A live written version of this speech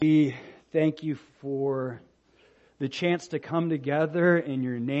We thank you for the chance to come together in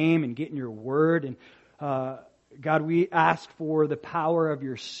your name and get in your word. And God, we ask for the power of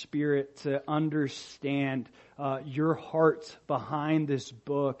your Spirit to understand your heart behind this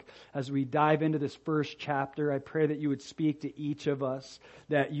book. As we dive into this first chapter, I pray that you would speak to each of us,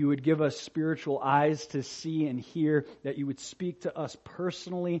 that you would give us spiritual eyes to see and hear, that you would speak to us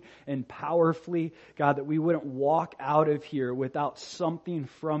personally and powerfully. God, that we wouldn't walk out of here without something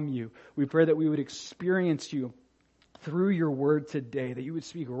from you. We pray that we would experience you through your word today, that you would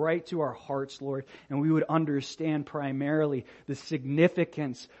speak right to our hearts, Lord, and we would understand primarily the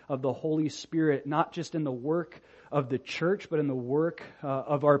significance of the Holy Spirit, not just in the work of the church, but in the work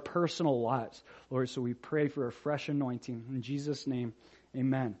of our personal lives, Lord. So we pray for a fresh anointing. In Jesus' name,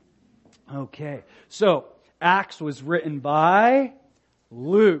 amen. Okay, so Acts was written by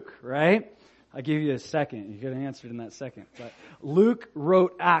Luke, right? I'll give you a second. You could have answered in that second. But Luke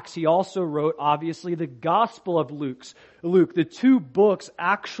wrote Acts. He also wrote, obviously, the Gospel of Luke. The two books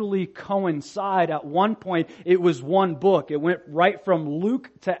actually coincide. At one point, it was one book. It went right from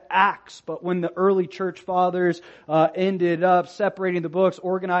Luke to Acts. But when the early church fathers ended up separating the books,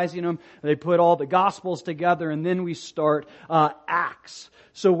 organizing them, they put all the Gospels together, and then we start Acts.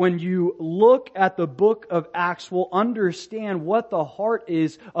 So when you look at the book of Acts, we'll understand what the heart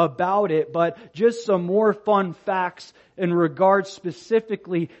is about it. But just some more fun facts in regards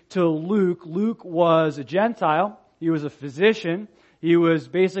specifically to Luke. Luke was a Gentile. He was a physician. He was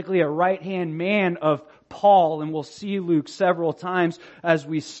basically a right-hand man of Paul. And we'll see Luke several times as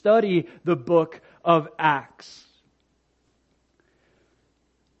we study the book of Acts.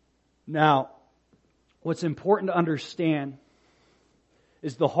 Now, what's important to understand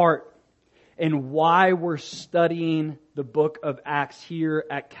is the heart and why we're studying the book of Acts here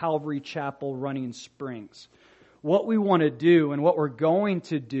at Calvary Chapel, Running Springs. What we want to do and what we're going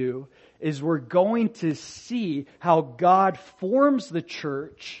to do is we're going to see how God forms the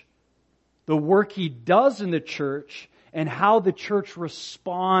church, the work He does in the church, and how the church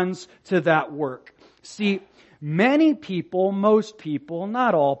responds to that work. See, many people, most people,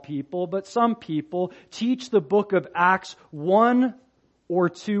 not all people, but some people teach the book of Acts one or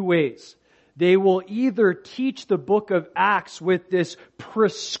two ways. They will either teach the book of Acts with this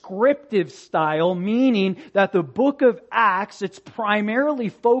prescriptive style, meaning that the book of Acts, its primarily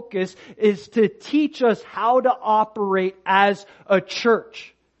focus is to teach us how to operate as a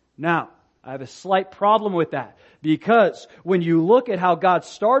church. Now, I have a slight problem with that, because when you look at how God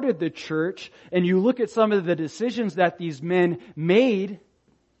started the church and you look at some of the decisions that these men made,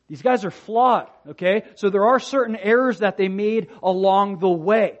 these guys are flawed, okay? So there are certain errors that they made along the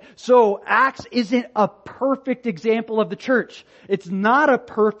way. So Acts isn't a perfect example of the church. It's not a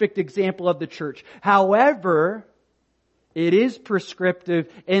perfect example of the church. However, it is prescriptive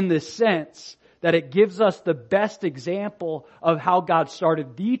in the sense that it gives us the best example of how God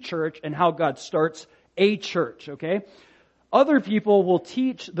started the church and how God starts a church, okay? Other people will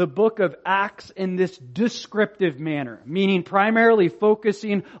teach the book of Acts in this descriptive manner, meaning primarily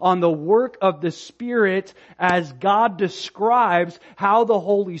focusing on the work of the Spirit as God describes how the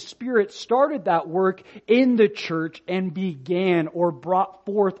Holy Spirit started that work in the church and began or brought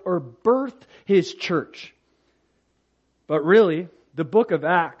forth or birthed His church. But really, the book of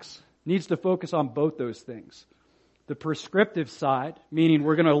Acts needs to focus on both those things. The prescriptive side, meaning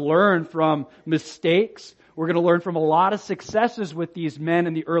we're going to learn from mistakes. We're going to learn from a lot of successes with these men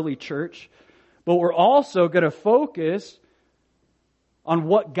in the early church. But we're also going to focus on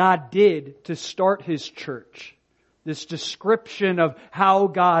what God did to start His church. This description of how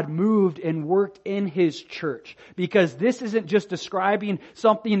God moved and worked in His church. Because this isn't just describing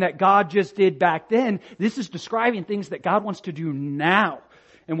something that God just did back then. This is describing things that God wants to do now.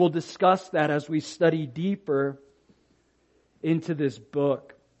 And we'll discuss that as we study deeper into this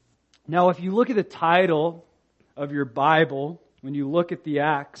book. Now, if you look at the title of your Bible, when you look at the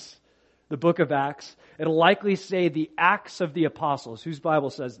Acts, the book of Acts, it'll likely say the Acts of the Apostles. Whose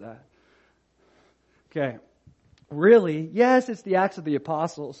Bible says that? Okay. Really, yes, it's the Acts of the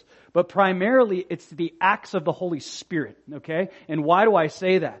Apostles, but primarily it's the Acts of the Holy Spirit, okay? And why do I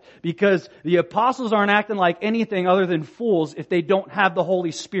say that? Because the apostles aren't acting like anything other than fools if they don't have the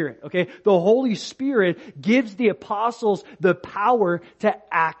Holy Spirit, okay? The Holy Spirit gives the apostles the power to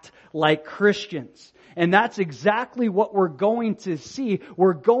act like Christians. And that's exactly what we're going to see.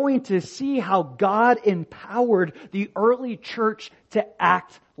 We're going to see how God empowered the early church to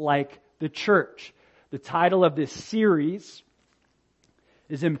act like the church. The title of this series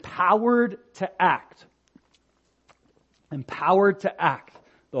is Empowered to Act. Empowered to Act.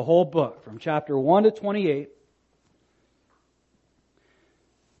 The whole book, from chapter 1 to 28.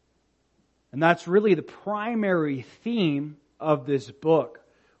 And that's really the primary theme of this book.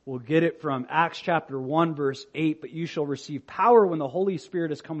 We'll get it from Acts chapter 1 verse 8, but you shall receive power when the Holy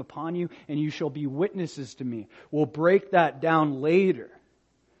Spirit has come upon you, and you shall be witnesses to me. We'll break that down later.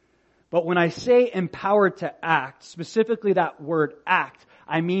 But when I say empowered to act, specifically that word act,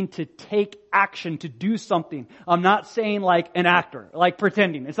 I mean to take action, to do something. I'm not saying like an actor, like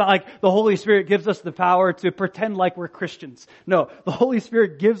pretending. It's not like the Holy Spirit gives us the power to pretend like we're Christians. No, the Holy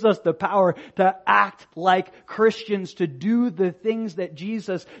Spirit gives us the power to act like Christians, to do the things that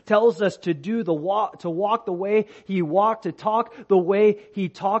Jesus tells us to do, to walk the way He walked, to talk the way He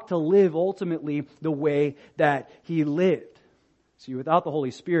talked, to live ultimately the way that He lived. See, without the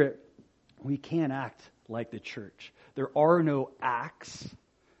Holy Spirit, we can't act like the church. There are no acts,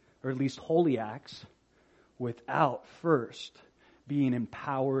 or at least holy acts, without first being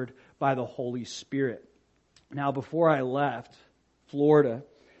empowered by the Holy Spirit. Now, before I left Florida,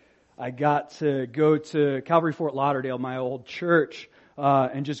 I got to go to Calvary Fort Lauderdale, my old church,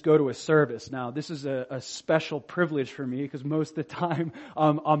 and just go to a service. Now, this is a special privilege for me because most of the time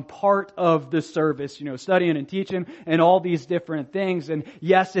I'm part of the service, studying and teaching and all these different things. And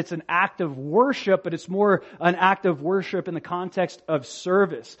yes, it's an act of worship, but it's more an act of worship in the context of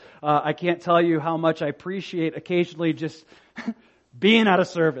service. I can't tell you how much I appreciate occasionally just being out of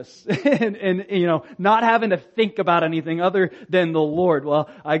service and not having to think about anything other than the Lord. Well,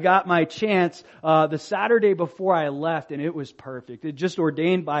 I got my chance the Saturday before I left, and it was perfect. It just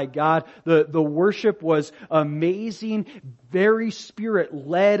ordained by God. The worship was amazing, very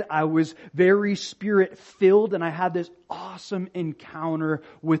Spirit-led. I was very Spirit-filled, and I had this awesome encounter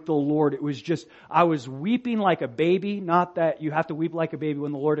with the Lord. It was just, I was weeping like a baby. Not that you have to weep like a baby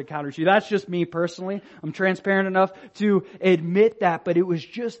when the Lord encounters you. That's just me personally. I'm transparent enough to admit that, but it was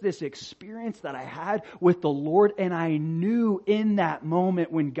just this experience that I had with the Lord, and I knew in that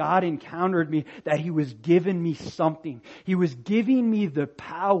moment when God encountered me that He was giving me something. He was giving me the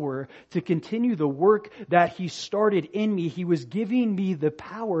power to continue the work that He started in me. He was giving me the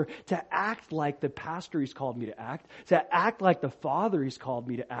power to act like the pastor He's called me to act, to act like the father He's called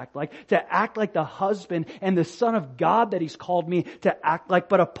me to act like the husband and the Son of God that He's called me to act like.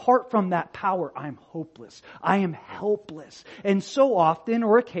 But apart from that power, I'm hopeless. I am helpless. And so often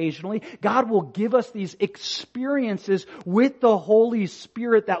or occasionally, God will give us these experiences with the Holy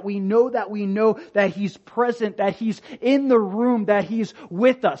Spirit that we know that He's present, that He's in the room, that He's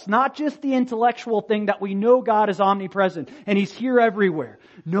with us. Not just the intellectual thing that we know God is omnipresent and He's here everywhere.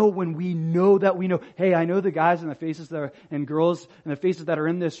 No, when we know, hey, I know the guys and the faces that are, and girls and the faces that are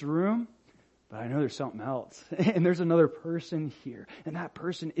in this room, but I know there's something else. And there's another person here. And that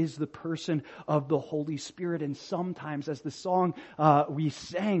person is the person of the Holy Spirit. And sometimes, as the song we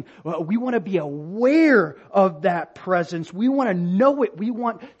sang, we want to be aware of that presence. We want to know it. We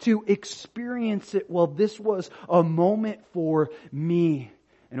want to experience it. Well, this was a moment for me.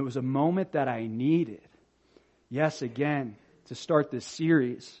 And it was a moment that I needed. Yes, again, to start this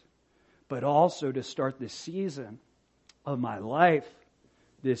series, but also to start this season of my life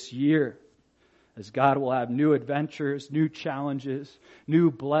this year. As God will have new adventures, new challenges, new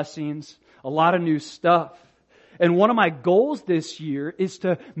blessings, a lot of new stuff. And one of my goals this year is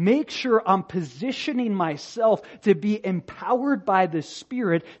to make sure I'm positioning myself to be empowered by the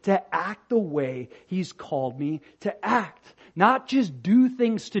Spirit to act the way He's called me to act. Not just do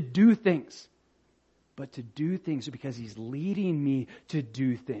things to do things, but to do things because He's leading me to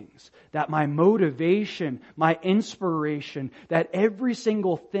do things. That my motivation, my inspiration, that every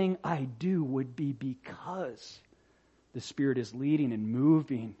single thing I do would be because the Spirit is leading and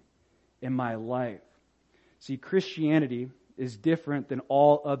moving in my life. See, Christianity is different than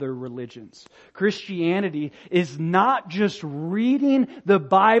all other religions. Christianity is not just reading the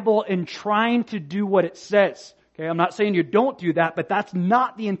Bible and trying to do what it says. Okay, I'm not saying you don't do that, but that's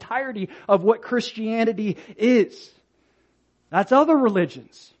not the entirety of what Christianity is. That's other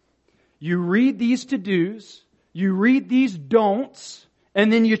religions. You read these to-dos, you read these don'ts,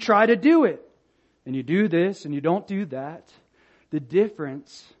 and then you try to do it. And you do this and you don't do that. The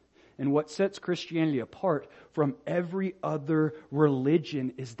difference and what sets Christianity apart from every other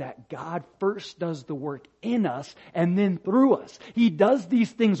religion is that God first does the work in us and then through us. He does these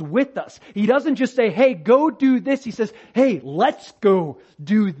things with us. He doesn't just say, hey, go do this. He says, hey, let's go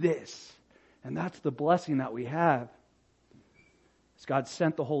do this. And that's the blessing that we have. As God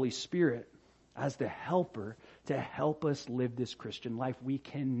sent the Holy Spirit as the helper to help us live this Christian life. We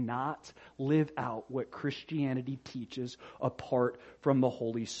cannot live out what Christianity teaches apart from the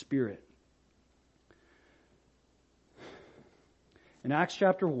Holy Spirit. In Acts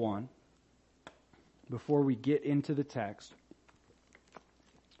chapter 1, before we get into the text,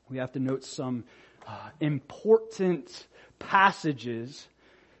 we have to note some important passages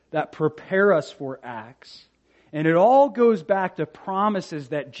that prepare us for Acts. And it all goes back to promises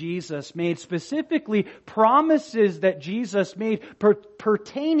that Jesus made, specifically promises that Jesus made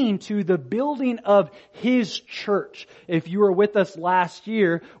pertaining to the building of His church. If you were with us last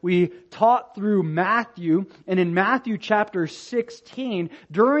year, we taught through Matthew, and in Matthew chapter 16,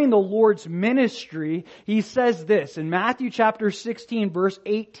 during the Lord's ministry, He says this, in Matthew chapter 16 verse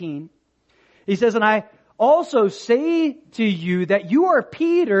 18, He says, "And I also say to you that you are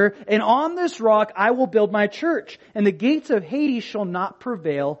Peter, and on this rock I will build my church, and the gates of Hades shall not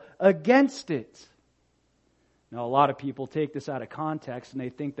prevail against it." Now, a lot of people take this out of context, and they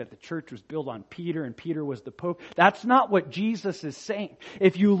think that the church was built on Peter, and Peter was the Pope. That's not what Jesus is saying.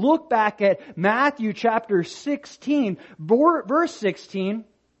 If you look back at Matthew chapter 16, verse 16,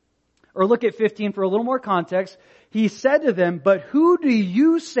 or look at 15 for a little more context, He said to them, "But who do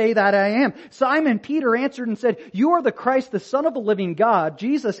you say that I am?" Simon Peter answered and said, "You are the Christ, the Son of the living God."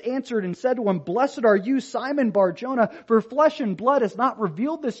 Jesus answered and said to him, "Blessed are you, Simon Bar-Jonah, for flesh and blood has not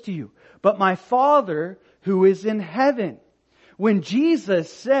revealed this to you, but my Father who is in heaven." When Jesus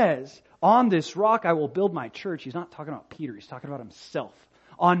says, "On this rock I will build my church," He's not talking about Peter, He's talking about Himself.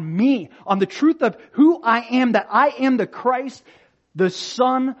 On me, on the truth of who I am, that I am the Christ, the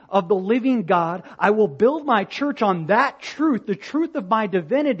Son of the living God. I will build my church on that truth, the truth of my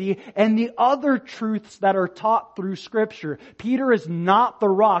divinity, and the other truths that are taught through Scripture. Peter is not the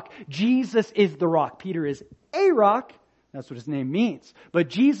rock. Jesus is the rock. Peter is a rock. That's what his name means. But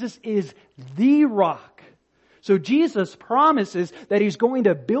Jesus is the rock. So Jesus promises that He's going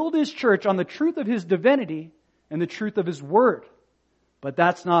to build His church on the truth of His divinity and the truth of His Word. But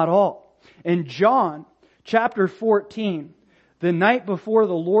that's not all. In John chapter 14, the night before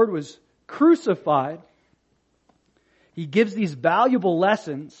the Lord was crucified, He gives these valuable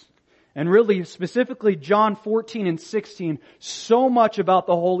lessons, and really specifically John 14 and 16, so much about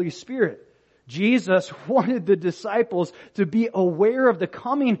the Holy Spirit. Jesus wanted the disciples to be aware of the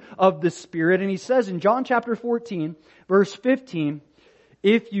coming of the Spirit, and He says in John chapter 14, verse 15,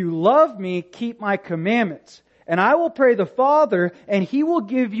 "If you love me, keep my commandments, and I will pray the Father, and He will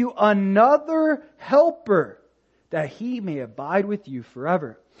give you another helper, that He may abide with you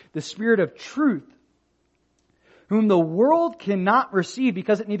forever. The Spirit of truth, whom the world cannot receive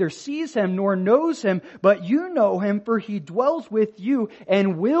because it neither sees Him nor knows Him, but you know Him, for He dwells with you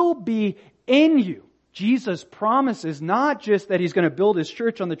and will be in you." Jesus promises not just that He's going to build His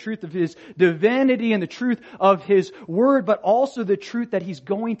church on the truth of His divinity and the truth of His Word, but also the truth that He's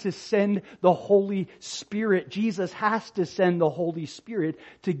going to send the Holy Spirit. Jesus has to send the Holy Spirit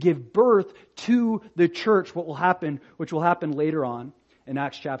to give birth to the church, which will happen later on in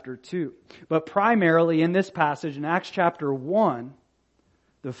Acts chapter 2. But primarily in this passage, in Acts chapter 1,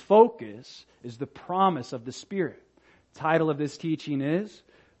 the focus is the promise of the Spirit. The title of this teaching is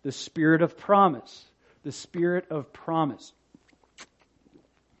The Spirit of Promise. The Spirit of Promise.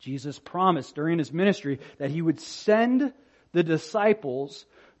 Jesus promised during His ministry that He would send the disciples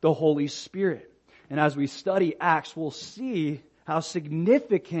the Holy Spirit. And as we study Acts, we'll see how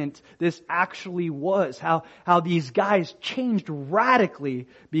significant this actually was. How these guys changed radically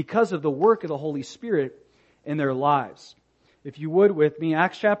because of the work of the Holy Spirit in their lives. If you would with me,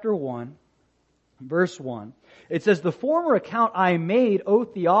 Acts chapter 1, verse 1. It says, "The former account I made, O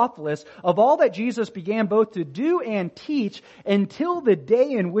Theophilus, of all that Jesus began both to do and teach until the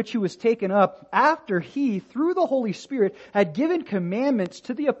day in which He was taken up, after He, through the Holy Spirit, had given commandments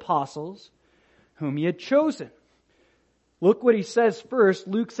to the apostles whom He had chosen." Look what he says first.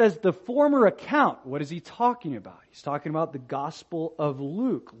 Luke says the former account. What is he talking about? He's talking about the Gospel of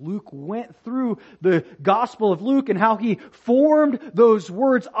Luke. Luke went through the Gospel of Luke and how he formed those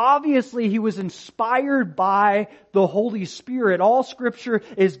words. Obviously, he was inspired by the Holy Spirit. All Scripture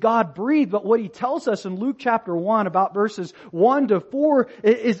is God-breathed, but what he tells us in Luke chapter 1 about verses 1 to 4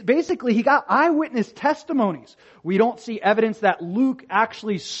 is basically he got eyewitness testimonies. We don't see evidence that Luke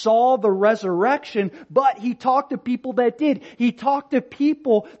actually saw the resurrection, but he talked to people that did. He talked to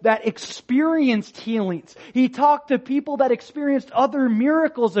people that experienced healings. He talked to people that experienced other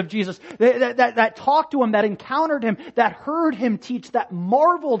miracles of Jesus, that talked to Him, that encountered Him, that heard Him teach, that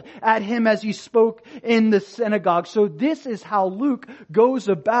marveled at Him as He spoke in the synagogue. So this is how Luke goes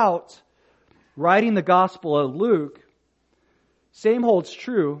about writing the Gospel of Luke. Same holds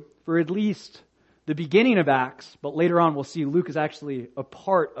true for at least the beginning of Acts, but later on we'll see Luke is actually a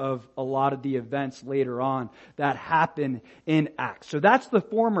part of a lot of the events later on that happen in Acts. So that's the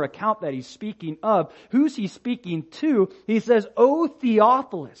former account that he's speaking of. Who's he speaking to? He says, "O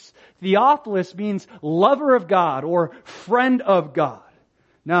Theophilus." Theophilus means lover of God or friend of God.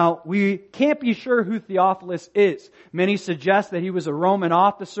 Now, we can't be sure who Theophilus is. Many suggest that he was a Roman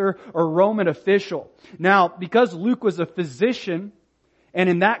officer or Roman official. Now, because Luke was a physician, and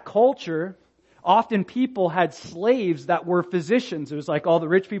in that culture, often people had slaves that were physicians. It was like all the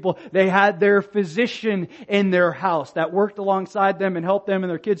rich people, they had their physician in their house that worked alongside them and helped them and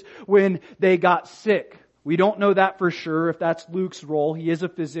their kids when they got sick. We don't know that for sure if that's Luke's role. He is a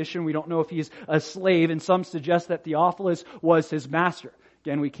physician. We don't know if he's a slave, and some suggest that Theophilus was his master.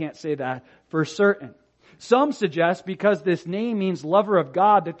 Again, we can't say that for certain. Some suggest, because this name means lover of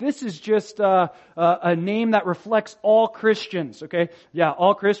God, that this is just a name that reflects all Christians. Okay? Yeah,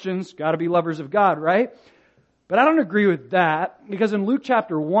 all Christians got to be lovers of God, right? But I don't agree with that, because in Luke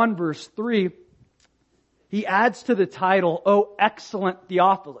chapter 1, verse 3, he adds to the title, "O excellent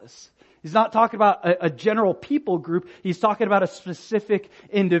Theophilus." He's not talking about a general people group. He's talking about a specific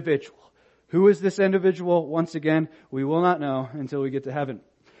individual. Who is this individual? Once again, we will not know until we get to heaven.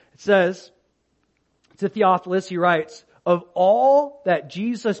 It says, to Theophilus, he writes, "Of all that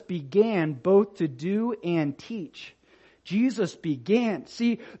Jesus began both to do and teach." Jesus began.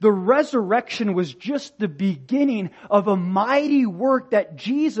 See, the resurrection was just the beginning of a mighty work that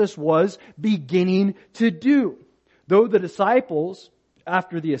Jesus was beginning to do. Though the disciples,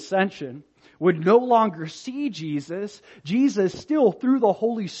 after the ascension, would no longer see Jesus, Jesus still, through the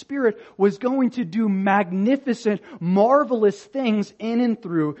Holy Spirit, was going to do magnificent, marvelous things in and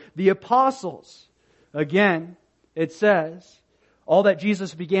through the apostles. Again, it says, all that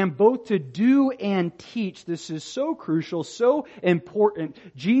Jesus began both to do and teach. This is so crucial, so important.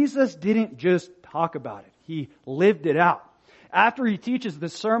 Jesus didn't just talk about it. He lived it out. After he teaches the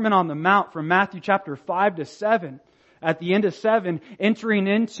Sermon on the Mount from Matthew chapter 5 to 7, at the end of 7, entering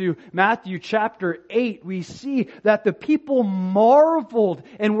into Matthew chapter 8, we see that the people marveled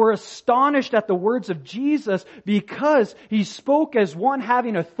and were astonished at the words of Jesus because he spoke as one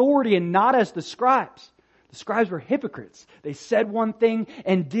having authority and not as the scribes. The scribes were hypocrites. They said one thing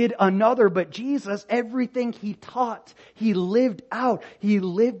and did another, but Jesus, everything he taught, he lived out. He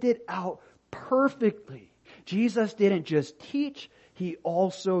lived it out perfectly. Jesus didn't just teach, he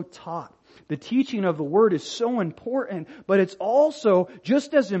also taught. The teaching of the Word is so important, but it's also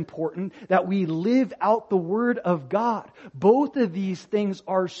just as important that we live out the Word of God. Both of these things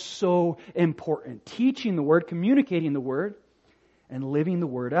are so important. Teaching the Word, communicating the Word, and living the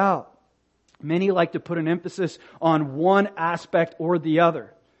Word out. Many like to put an emphasis on one aspect or the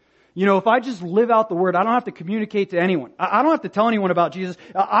other. You know, if I just live out the Word, I don't have to communicate to anyone. I don't have to tell anyone about Jesus.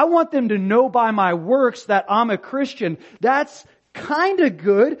 I want them to know by my works that I'm a Christian. That's kind of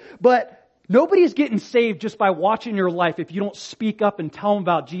good, but nobody's getting saved just by watching your life if you don't speak up and tell them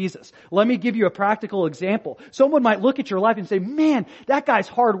about Jesus. Let me give you a practical example. Someone might look at your life and say, "Man, that guy's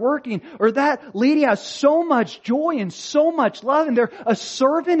hardworking," or "That lady has so much joy and so much love, and they're a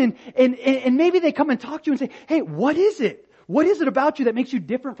servant," and maybe they come and talk to you and say, "Hey, what is it? What is it about you that makes you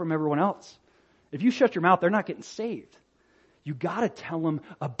different from everyone else?" If you shut your mouth, they're not getting saved. You gotta tell them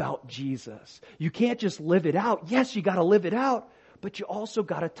about Jesus. You can't just live it out. Yes, you gotta live it out, but you also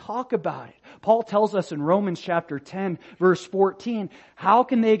got to talk about it. Paul tells us in Romans chapter 10, verse 14, how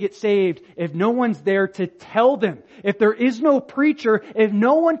can they get saved if no one's there to tell them? If there is no preacher, if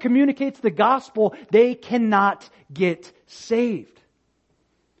no one communicates the gospel, they cannot get saved.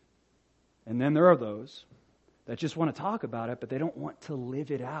 And then there are those that just want to talk about it, but they don't want to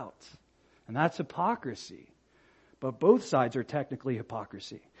live it out. And that's hypocrisy. But both sides are technically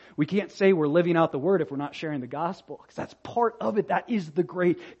hypocrisy. We can't say we're living out the Word if we're not sharing the gospel, because that's part of it. That is the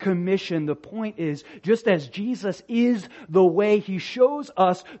Great Commission. The point is, just as Jesus is the way, He shows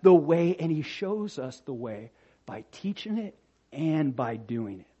us the way, and He shows us the way by teaching it and by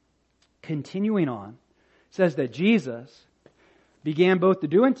doing it. Continuing on, it says that Jesus began both to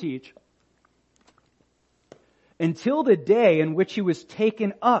do and teach until the day in which He was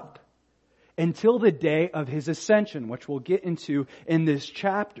taken up, until the day of His ascension, which we'll get into in this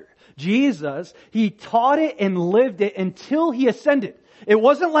chapter. Jesus, He taught it and lived it until He ascended. It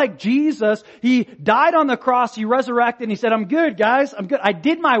wasn't like Jesus, He died on the cross, He resurrected, and He said, "I'm good, guys, I'm good. I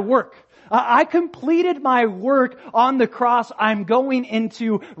did my work. I completed my work on the cross. I'm going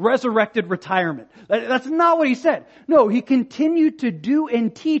into resurrected retirement." That's not what He said. No, He continued to do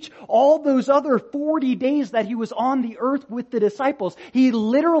and teach all those other 40 days that He was on the earth with the disciples. He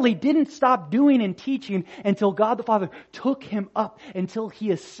literally didn't stop doing and teaching until God the Father took Him up, until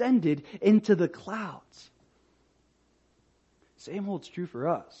He ascended into the clouds. Same holds true for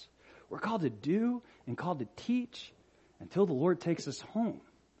us. We're called to do and called to teach until the Lord takes us home.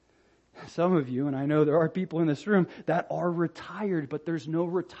 Some of you, and I know there are people in this room that are retired, but there's no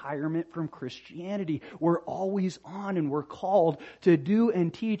retirement from Christianity. We're always on, and we're called to do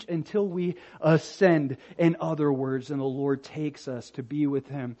and teach until we ascend, in other words, and the Lord takes us to be with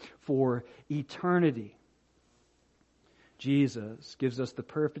Him for eternity. Jesus gives us the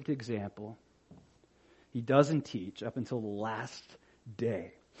perfect example. He doesn't teach up until the last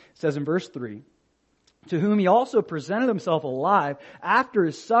day. It says in verse 3, to whom He also presented Himself alive after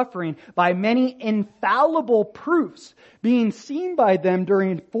His suffering by many infallible proofs, being seen by them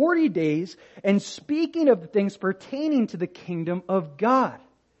during 40 days, and speaking of the things pertaining to the kingdom of God.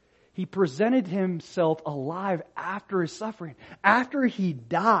 He presented Himself alive after His suffering. After He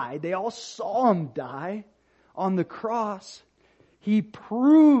died, they all saw Him die on the cross. He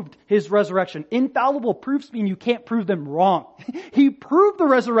proved His resurrection. Infallible proofs mean you can't prove them wrong. He proved the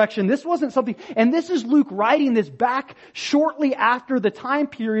resurrection. This wasn't something, and this is Luke writing this back shortly after the time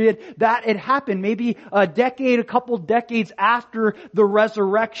period that it happened. Maybe a couple decades after the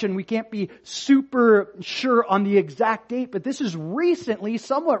resurrection. We can't be super sure on the exact date, but this is recently,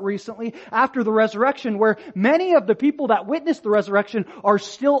 somewhat recently, after the resurrection, where many of the people that witnessed the resurrection are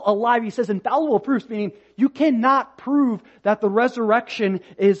still alive. He says infallible proofs, meaning you cannot prove that the resurrection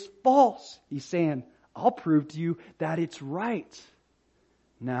is false. He's saying, I'll prove to you that it's right.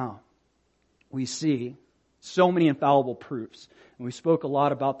 Now, we see so many infallible proofs. And we spoke a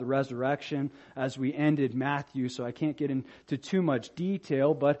lot about the resurrection as we ended Matthew, so I can't get into too much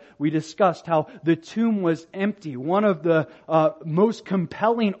detail, but we discussed how the tomb was empty. One of the most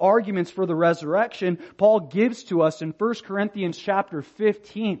compelling arguments for the resurrection, Paul gives to us in 1 Corinthians chapter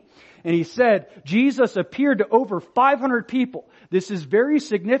 15. And he said, Jesus appeared to over 500 people. This is very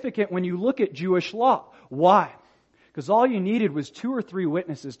significant when you look at Jewish law. Why? Because all you needed was 2 or 3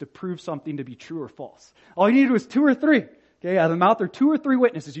 witnesses to prove something to be true or false. All you needed was 2 or 3. Okay, out of the mouth there are 2 or 3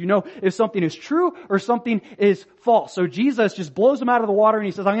 witnesses. You know if something is true or something is false. So Jesus just blows them out of the water and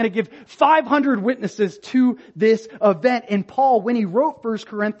He says, I'm going to give 500 witnesses to this event. And Paul, when he wrote 1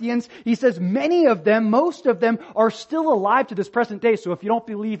 Corinthians, he says many of them, most of them are still alive to this present day. So if you don't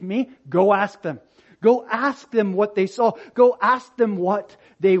believe me, go ask them. Go ask them what they saw. Go ask them what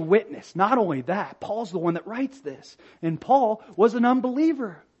they witnessed. Not only that, Paul's the one that writes this. And Paul was an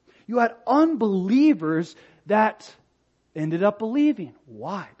unbeliever. You had unbelievers that ended up believing.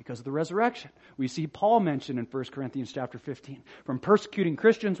 Why? Because of the resurrection. We see Paul mentioned in 1 Corinthians chapter 15. From persecuting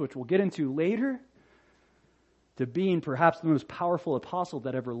Christians, which we'll get into later, to being perhaps the most powerful apostle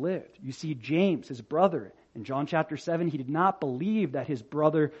that ever lived. You see James, his brother, in John chapter 7, he did not believe that his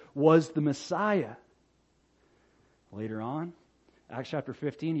brother was the Messiah. Later on, Acts chapter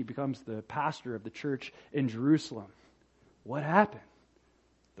 15, he becomes the pastor of the church in Jerusalem. What happened?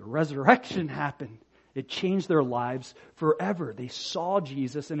 The resurrection happened. It changed their lives forever. They saw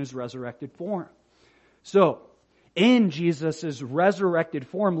Jesus in His resurrected form. So, in Jesus' resurrected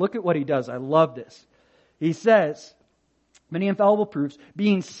form, look at what He does. I love this. He says, many infallible proofs,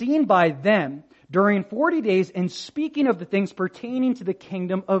 being seen by them during 40 days and speaking of the things pertaining to the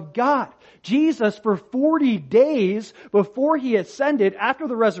kingdom of God. Jesus, for 40 days before He ascended, after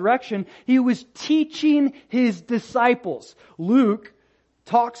the resurrection, He was teaching His disciples. Luke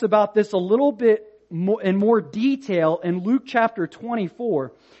talks about this a little bit in more detail in Luke chapter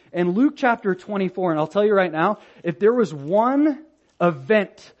 24. In Luke chapter 24, and I'll tell you right now, if there was one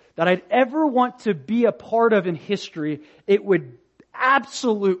event that I'd ever want to be a part of in history, it would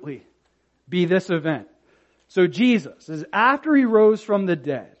absolutely be this event. So Jesus is after He rose from the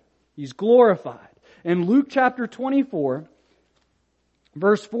dead. He's glorified. In Luke chapter 24,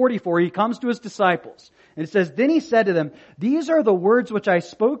 verse 44, He comes to His disciples. And it says, then He said to them, these are the words which I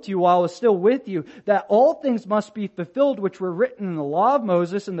spoke to you while I was still with you, that all things must be fulfilled which were written in the law of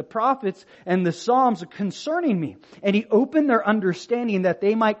Moses and the prophets and the Psalms concerning me. And He opened their understanding that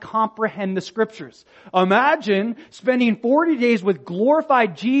they might comprehend the Scriptures. Imagine spending 40 days with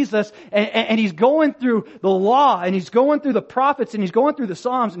glorified Jesus and He's going through the law and He's going through the prophets and He's going through the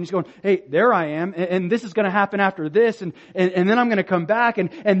Psalms and He's going, hey, there I am, and this is going to happen after this, and then I'm going to come back, and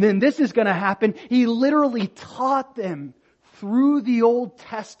then this is going to happen. He literally taught them through the Old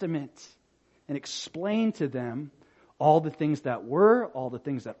Testament and explained to them all the things that were, all the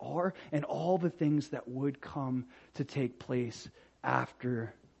things that are, and all the things that would come to take place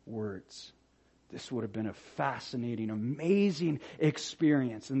afterwards. This would have been a fascinating, amazing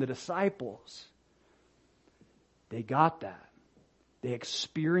experience. And the disciples, they got that. They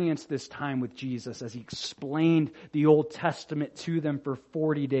experienced this time with Jesus as He explained the Old Testament to them for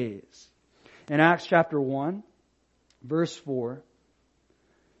 40 days. In Acts chapter 1, verse 4,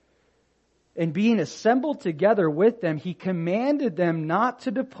 And being assembled together with them, he commanded them not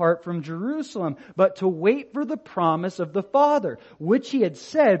to depart from Jerusalem, but to wait for the promise of the Father, which he had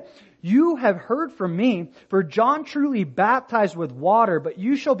said, "You have heard from me, for John truly baptized with water, but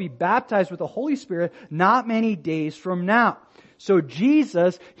you shall be baptized with the Holy Spirit not many days from now." So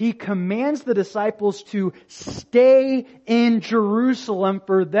Jesus, he commands the disciples to stay in Jerusalem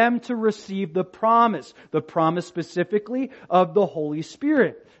for them to receive the promise specifically of the Holy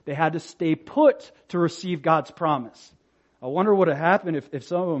Spirit. They had to stay put to receive God's promise. I wonder what would have happened if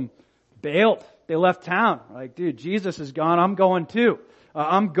some of them bailed. They left town. Like, dude, Jesus is gone. I'm going too.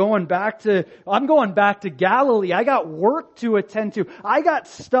 I'm going back to Galilee. I got work to attend to. I got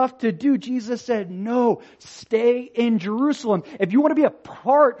stuff to do. Jesus said, no, stay in Jerusalem. If you want to be a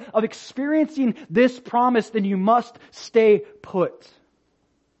part of experiencing this promise, then you must stay put.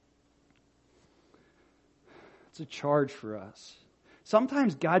 It's a charge for us.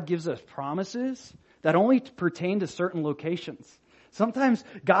 Sometimes God gives us promises that only pertain to certain locations. Sometimes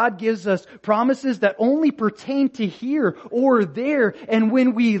God gives us promises that only pertain to here or there. And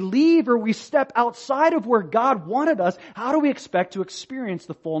when we leave or we step outside of where God wanted us, how do we expect to experience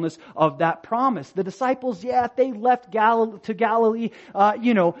the fullness of that promise? The disciples, if they left to Galilee,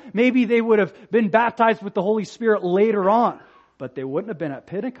 maybe they would have been baptized with the Holy Spirit later on. But they wouldn't have been at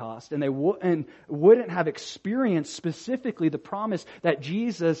Pentecost, and they wouldn't have experienced specifically the promise that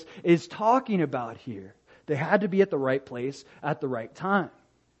Jesus is talking about here. They had to be at the right place at the right time.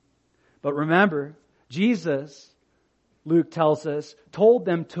 But remember, Jesus, Luke tells us, told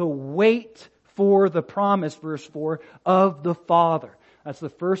them to wait for the promise, verse 4, of the Father. That's the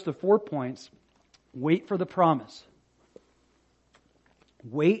first of 4 points. Wait for the promise.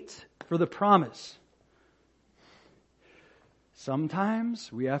 Wait for the promise.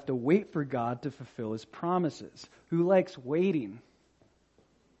 Sometimes we have to wait for God to fulfill His promises. Who likes waiting?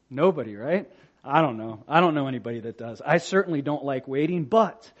 Nobody, right? I don't know. I don't know anybody that does. I certainly don't like waiting,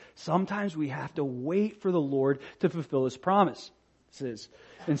 but sometimes we have to wait for the Lord to fulfill His promise. It says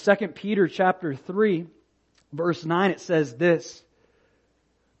in 2 Peter chapter 3, verse 9, it says this,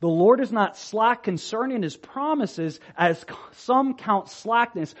 "The Lord is not slack concerning His promises, as some count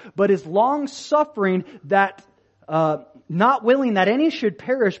slackness, but is long-suffering, that not willing that any should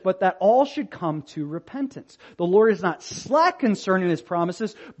perish, but that all should come to repentance." The Lord is not slack concerning His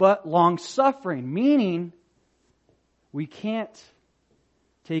promises, but long-suffering, meaning we can't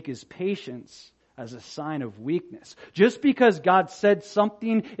take His patience as a sign of weakness. Just because God said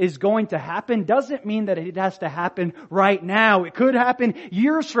something is going to happen doesn't mean that it has to happen right now. It could happen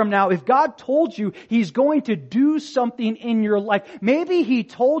years from now. If God told you He's going to do something in your life, maybe He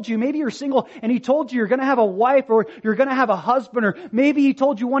told you, maybe you're single and He told you you're going to have a wife or you're going to have a husband, or maybe He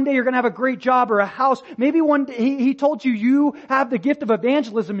told you one day you're going to have a great job or a house. Maybe one day He told you you have the gift of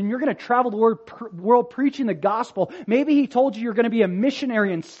evangelism and you're going to travel the world preaching the gospel. Maybe He told you you're going to be a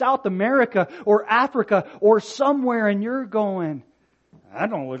missionary in South America or Africa or somewhere, and you're going, that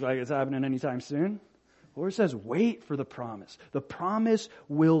don't look like it's happening anytime soon. The Lord says, wait for the promise. The promise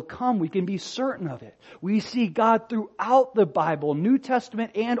will come. We can be certain of it. We see God throughout the Bible, New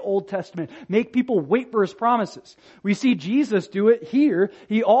Testament and Old Testament, make people wait for His promises. We see Jesus do it here.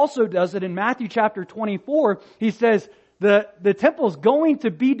 He also does it in Matthew chapter 24. He says, the temple's going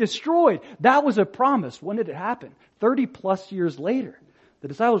to be destroyed. That was a promise. When did it happen? 30 plus years later. The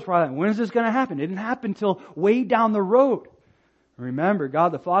disciples probably like, when is this going to happen? It didn't happen until way down the road. Remember,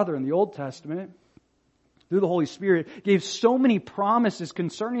 God the Father in the Old Testament, through the Holy Spirit, gave so many promises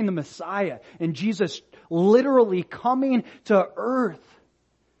concerning the Messiah and Jesus literally coming to earth.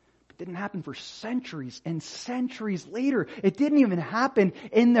 It didn't happen for centuries and centuries later. It didn't even happen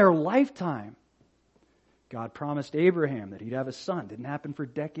in their lifetime. God promised Abraham that he'd have a son. It didn't happen for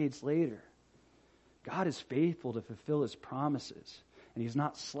decades later. God is faithful to fulfill His promises. And He's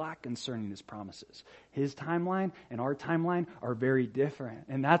not slack concerning His promises. His timeline and our timeline are very different.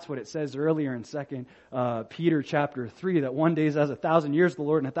 And that's what it says earlier in 2 Peter chapter 3, that one day is as 1,000 years to the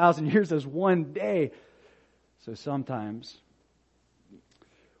Lord, and 1,000 years as one day. So sometimes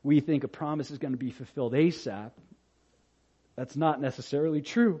we think a promise is going to be fulfilled ASAP. That's not necessarily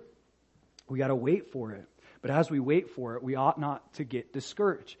true. We got to wait for it. But as we wait for it, we ought not to get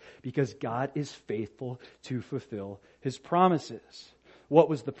discouraged, because God is faithful to fulfill His promises. What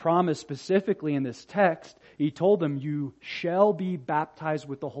was the promise specifically in this text? He told them, you shall be baptized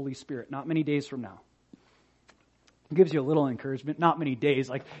with the Holy Spirit not many days from now. It gives you a little encouragement. Not many days.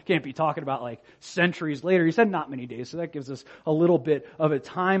 Like, can't be talking about like centuries later. He said not many days. So that gives us a little bit of a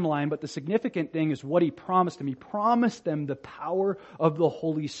timeline. But the significant thing is what He promised them. He promised them the power of the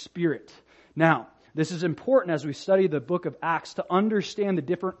Holy Spirit. Now, This is important as we study the book of Acts to understand the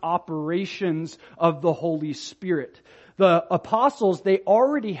different operations of the Holy Spirit. The apostles, they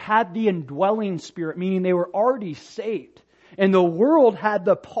already had the indwelling Spirit, meaning they were already saved. And the world had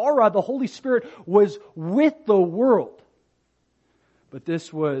the para, the Holy Spirit was with the world. But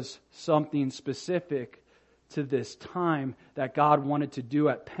this was something specific to this time that God wanted to do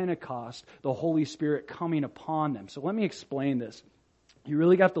at Pentecost, the Holy Spirit coming upon them. So let me explain this. You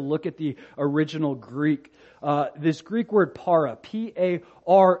really got to look at the original Greek. This Greek word para,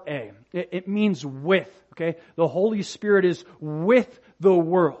 P-A-R-A, it means with, okay? The Holy Spirit is with the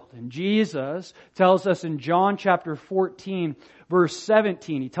world. And Jesus tells us in John chapter 14, verse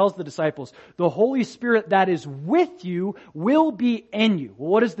 17, He tells the disciples, the Holy Spirit that is with you will be in you.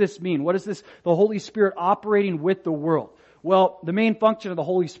 Well, what does this mean? What is this, the Holy Spirit operating with the world? Well, the main function of the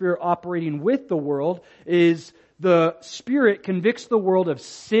Holy Spirit operating with the world is the Spirit convicts the world of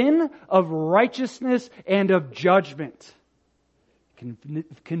sin, of righteousness, and of judgment.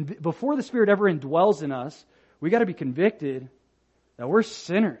 Before the Spirit ever indwells in us, we got to be convicted that we're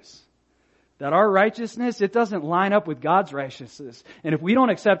sinners. That our righteousness, it doesn't line up with God's righteousness. And if we don't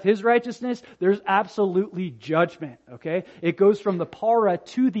accept His righteousness, there's absolutely judgment, okay? It goes from the para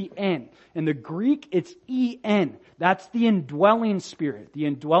to the en. In the Greek, it's en. That's the indwelling Spirit. The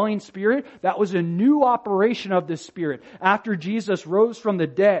indwelling Spirit, that was a new operation of the Spirit after Jesus rose from the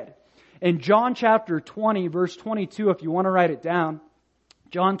dead. In John chapter 20, verse 22, if you want to write it down,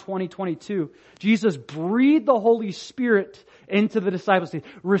 John 20:22, Jesus breathed the Holy Spirit into the disciples. He said,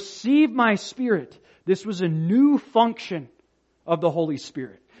 receive my Spirit. This was a new function of the Holy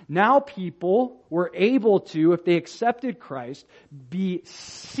Spirit. Now people were able to, if they accepted Christ, be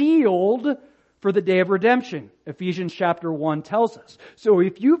sealed for the day of redemption. Ephesians chapter 1 tells us. So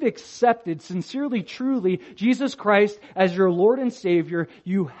if you've accepted sincerely, truly, Jesus Christ as your Lord and Savior,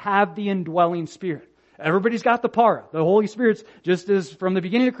 you have the indwelling Spirit. Everybody's got the para. The Holy Spirit's just as from the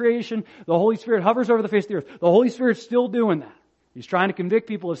beginning of creation, the Holy Spirit hovers over the face of the earth. The Holy Spirit's still doing that. He's trying to convict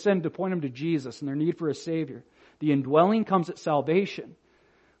people of sin to point them to Jesus and their need for a Savior. The indwelling comes at salvation.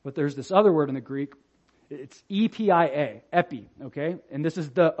 But there's this other word in the Greek. It's E-P-I-A, epi, okay? And this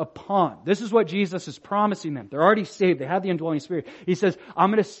is the upon. This is what Jesus is promising them. They're already saved. They have the indwelling Spirit. He says, I'm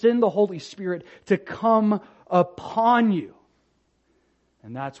going to send the Holy Spirit to come upon you.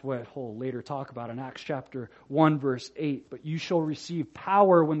 And that's what he'll later talk about in Acts chapter 1 verse 8. But you shall receive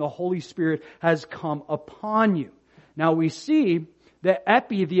power when the Holy Spirit has come upon you. Now we see that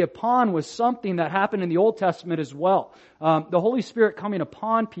epi, the upon, was something that happened in the Old Testament as well. The Holy Spirit coming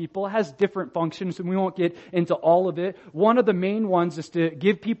upon people has different functions, and we won't get into all of it. One of the main ones is to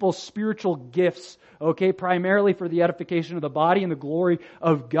give people spiritual gifts, okay, primarily for the edification of the body and the glory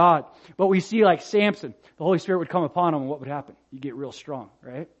of God. But we see like Samson, the Holy Spirit would come upon him, and what would happen? You get real strong,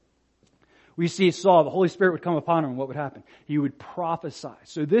 right? We see Saul, the Holy Spirit would come upon him, and what would happen? He would prophesy.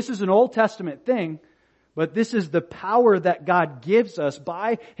 So this is an Old Testament thing, but this is the power that God gives us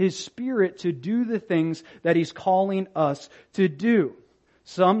by His Spirit to do the things that He's calling us to do.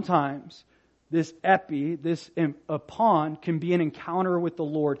 Sometimes this epi, this upon, can be an encounter with the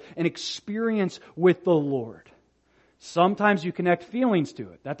Lord, an experience with the Lord. Sometimes you connect feelings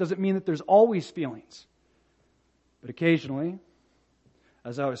to it. That doesn't mean that there's always feelings. But occasionally,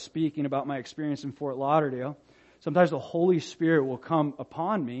 as I was speaking about my experience in Fort Lauderdale, sometimes the Holy Spirit will come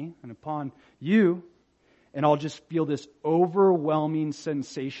upon me and upon you, and I'll just feel this overwhelming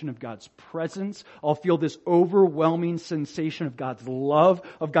sensation of God's presence. I'll feel this overwhelming sensation of God's love,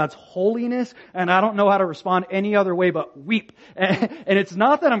 of God's holiness, and I don't know how to respond any other way but weep. And it's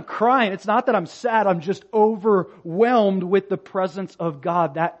not that I'm crying, it's not that I'm sad, I'm just overwhelmed with the presence of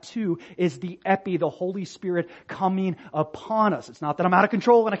God. That too is the epi, the Holy Spirit coming upon us. It's not that I'm out of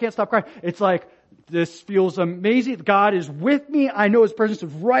control and I can't stop crying. It's like, this feels amazing. God is with me. I know His presence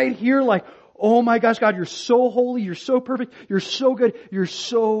is right here, like, oh my gosh, God, You're so holy, You're so perfect, You're so good, You're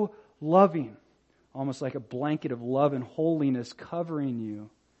so loving. Almost like a blanket of love and holiness covering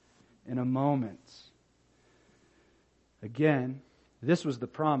you in a moment. Again, this was the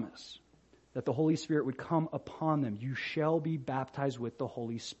promise, that the Holy Spirit would come upon them. You shall be baptized with the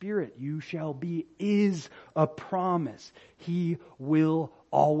Holy Spirit. You shall be is a promise. He will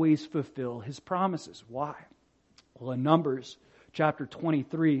always fulfill His promises. Why? Well, in Numbers chapter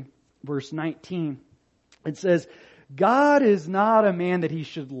 23, verse 19, it says, God is not a man that He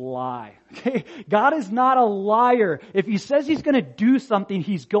should lie. Okay? God is not a liar. If He says He's going to do something,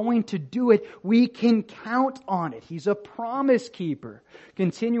 He's going to do it. We can count on it. He's a promise keeper.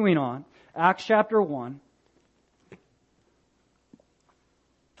 Continuing on, Acts chapter 1.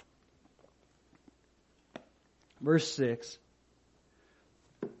 Verse 6.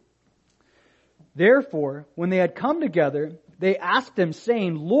 Therefore, when they had come together, they asked him,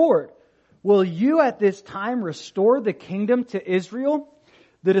 saying, Lord, will you at this time restore the kingdom to Israel?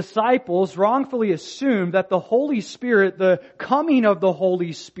 The disciples wrongfully assumed that the Holy Spirit, the coming of the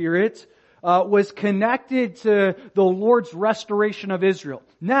Holy Spirit, was connected to the Lord's restoration of Israel.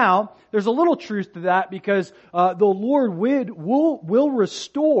 Now, there's a little truth to that because the Lord will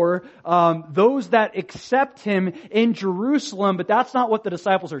restore those that accept Him in Jerusalem, but that's not what the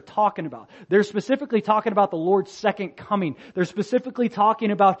disciples are talking about. They're specifically talking about the Lord's second coming. They're specifically talking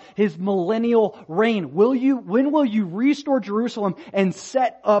about His millennial reign. When will you restore Jerusalem and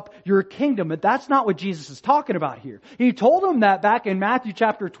set up your kingdom? But that's not what Jesus is talking about here. He told them that back in Matthew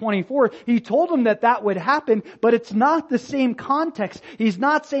chapter 24. He told them that would happen, but it's not the same context. He's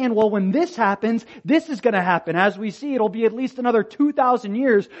not saying, well, when this happens, this is going to happen. As we see, it'll be at least another 2,000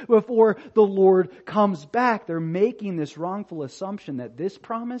 years before the Lord comes back. They're making this wrongful assumption that this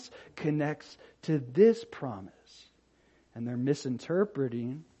promise connects to this promise. And they're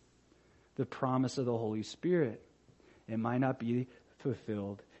misinterpreting the promise of the Holy Spirit. It might not be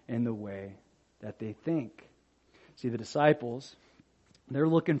fulfilled in the way that they think. See, the disciples, they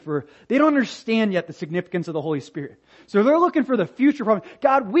don't understand yet the significance of the Holy Spirit. So they're looking for the future promise.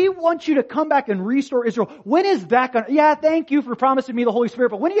 God, we want you to come back and restore Israel. When is that going to, yeah, thank you for promising me the Holy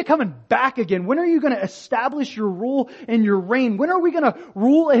Spirit, but when are you coming back again? When are you going to establish your rule and your reign? When are we going to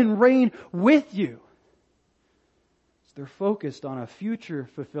rule and reign with you? So they're focused on a future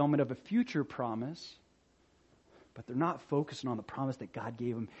fulfillment of a future promise, but they're not focusing on the promise that God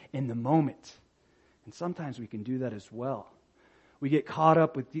gave them in the moment. And sometimes we can do that as well. We get caught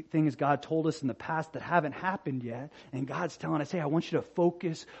up with things God told us in the past that haven't happened yet. And God's telling us, hey, I want you to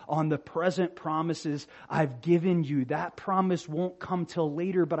focus on the present promises I've given you. That promise won't come till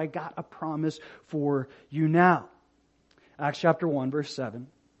later, but I got a promise for you now. Acts chapter 1, verse 7.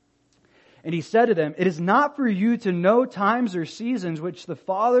 And He said to them, it is not for you to know times or seasons which the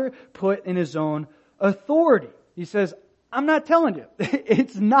Father put in His own authority. He says, I'm not telling you.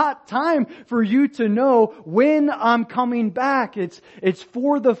 It's not time for you to know when I'm coming back. It's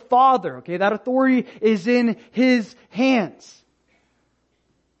for the Father. Okay, that authority is in His hands.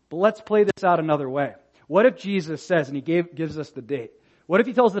 But let's play this out another way. What if Jesus says, and He gives us the date. What if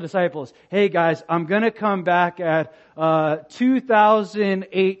He tells the disciples, hey guys, I'm going to come back at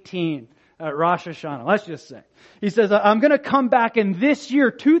 2018 at Rosh Hashanah. Let's just say. He says, I'm going to come back in this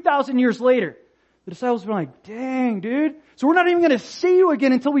year, 2,000 years later. The disciples were like, dang, dude. So we're not even going to see you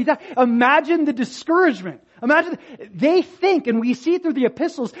again until we die. Imagine the discouragement. Imagine, they think, and we see through the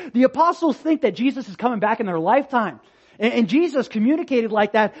epistles, the apostles think that Jesus is coming back in their lifetime. And Jesus communicated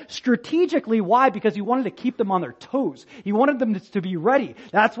like that strategically. Why? Because He wanted to keep them on their toes. He wanted them to be ready.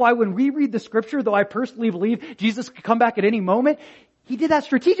 That's why when we read the scripture, though I personally believe Jesus could come back at any moment, He did that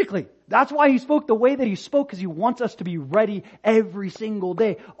strategically. That's why He spoke the way that He spoke, because He wants us to be ready every single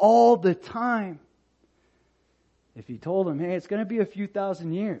day, all the time. If He told them, hey, it's going to be a few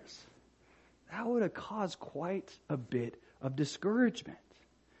thousand years, that would have caused quite a bit of discouragement.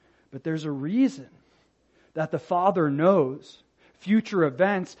 But there's a reason that the Father knows future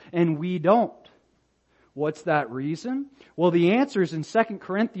events and we don't. What's that reason? Well, the answer is in 2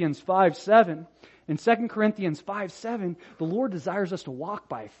 Corinthians 5:7. In 2 Corinthians 5:7, the Lord desires us to walk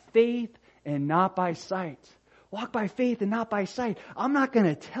by faith and not by sight. Walk by faith and not by sight. I'm not going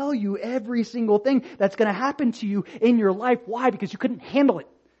to tell you every single thing that's going to happen to you in your life. Why? Because you couldn't handle it.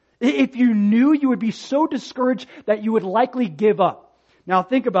 If you knew, you would be so discouraged that you would likely give up. Now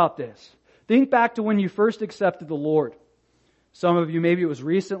think about this. Think back to when you first accepted the Lord. Some of you, maybe it was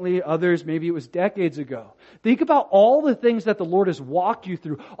recently. Others, maybe it was decades ago. Think about all the things that the Lord has walked you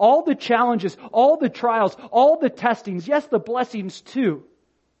through. All the challenges, all the trials, all the testings. Yes, the blessings too.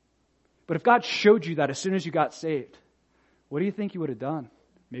 But if God showed you that as soon as you got saved, what do you think you would have done?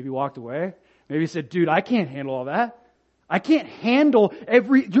 Maybe walked away? Maybe said, dude, I can't handle all that. I can't handle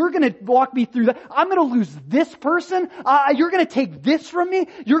you're going to walk me through that. I'm going to lose this person. You're going to take this from me.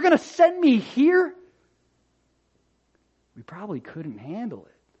 You're going to send me here. We probably couldn't handle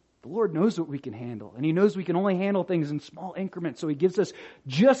it. The Lord knows what we can handle. And He knows we can only handle things in small increments. So He gives us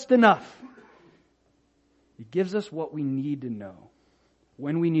just enough. He gives us what we need to know.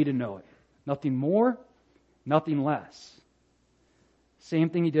 When we need to know it. Nothing more, nothing less.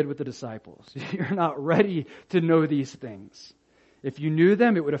 Same thing He did with the disciples. You're not ready to know these things. If you knew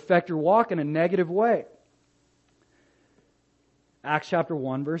them, it would affect your walk in a negative way. Acts chapter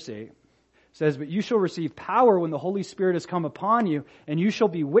 1, verse 8 says, but you shall receive power when the Holy Spirit has come upon you, and you shall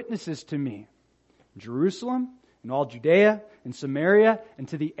be witnesses to me in Jerusalem, in all Judea, and Samaria, and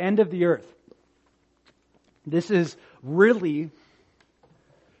to the end of the earth. This is really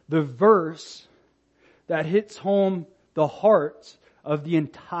the verse that hits home the heart of the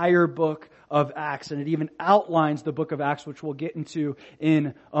entire book of Acts. And it even outlines the book of Acts, which we'll get into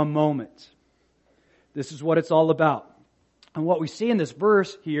in a moment. This is what it's all about. And what we see in this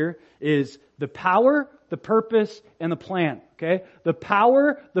verse here is the power, the purpose, and the plan. Okay? The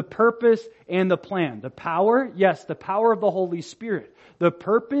power, the purpose, and the plan. The power, yes, the power of the Holy Spirit. The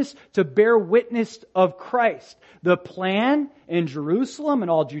purpose, to bear witness of Christ. The plan, in Jerusalem and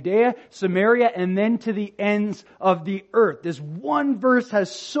all Judea, Samaria, and then to the ends of the earth. This one verse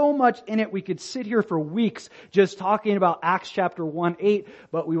has so much in it, we could sit here for weeks just talking about Acts chapter 1:8,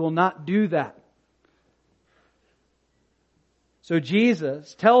 but we will not do that. So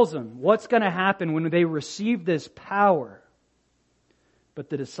Jesus tells them what's going to happen when they receive this power. But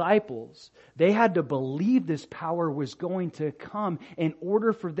the disciples, they had to believe this power was going to come in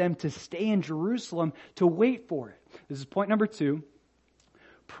order for them to stay in Jerusalem to wait for it. This is point number 2.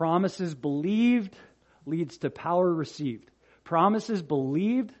 Promises believed leads to power received. Promises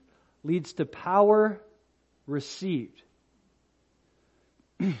believed leads to power received.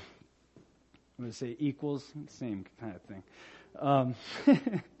 I'm going to say equals, same kind of thing.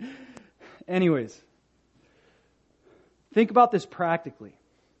 Anyways, think about this practically.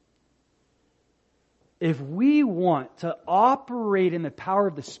 If we want to operate in the power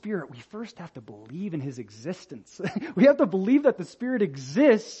of the Spirit, we first have to believe in His existence. We have to believe that the Spirit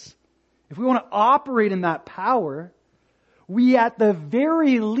exists. If we want to operate in that power, we at the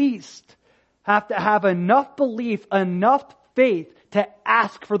very least have to have enough belief, enough faith to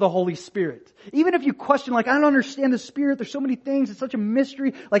ask for the Holy Spirit. Even if you question, like, I don't understand the Spirit, there's so many things, it's such a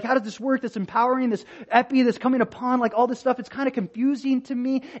mystery, like, how does this work, this empowering, this epi that's coming upon, like, all this stuff, it's kind of confusing to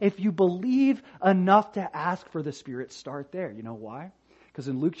me. If you believe enough to ask for the Spirit, start there. You know why? Because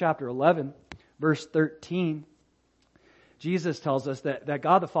in Luke chapter 11, verse 13, Jesus tells us that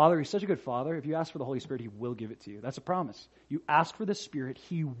God the Father, He's such a good Father. If you ask for the Holy Spirit, He will give it to you. That's a promise. You ask for the Spirit,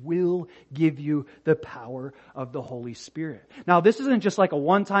 He will give you the power of the Holy Spirit. Now, this isn't just like a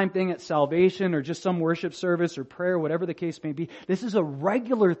one-time thing at salvation or just some worship service or prayer, whatever the case may be. This is a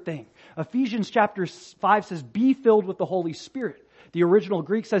regular thing. Ephesians chapter 5 says, be filled with the Holy Spirit. The original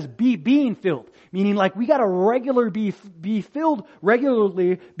Greek says being filled, meaning like we got to regularly be filled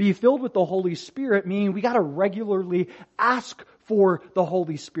with the Holy Spirit, meaning we got to regularly ask for the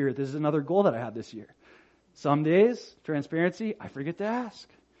Holy Spirit. This is another goal that I had this year. Some days, transparency, I forget to ask.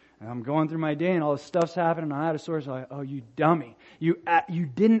 And I'm going through my day and all this stuff's happening and I'm out of sorts. I'm like, oh, you dummy. You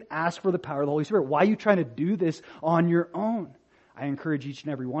didn't ask for the power of the Holy Spirit. Why are you trying to do this on your own? I encourage each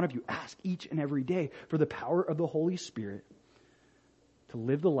and every one of you, ask each and every day for the power of the Holy Spirit to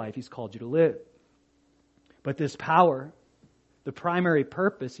live the life He's called you to live. But this power, the primary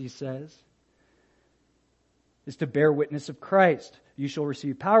purpose, He says, is to bear witness of Christ. You shall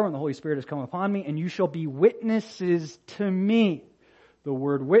receive power when the Holy Spirit has come upon me, and you shall be witnesses to me. The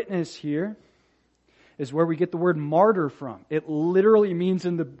word witness here is where we get the word martyr from. It literally means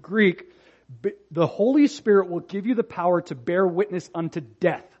in the Greek, the Holy Spirit will give you the power to bear witness unto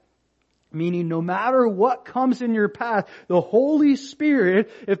death. Meaning no matter what comes in your path, the Holy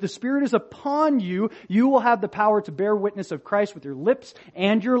Spirit, if the Spirit is upon you, you will have the power to bear witness of Christ with your lips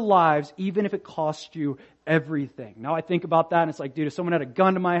and your lives, even if it costs you everything. Now I think about that and it's like, dude, if someone had a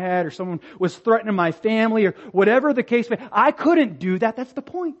gun to my head or someone was threatening my family or whatever the case may be, I couldn't do that. That's the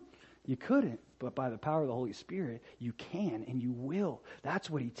point. You couldn't. But by the power of the Holy Spirit, you can and you will. That's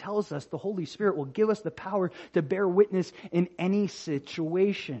what He tells us. The Holy Spirit will give us the power to bear witness in any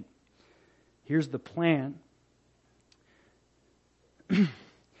situation. Here's the plan.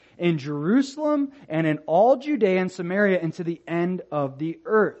 In Jerusalem and in all Judea and Samaria and to the end of the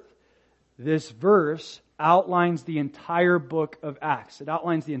earth. This verse outlines the entire book of Acts. It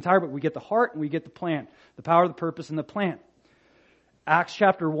outlines the entire book. We get the heart and we get the plan. The power, the purpose, and the plan. Acts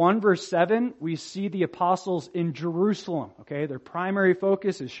chapter 1 verse 7, we see the apostles in Jerusalem. Okay, their primary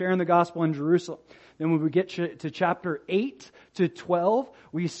focus is sharing the gospel in Jerusalem. Then when we get to chapter 8 to 12,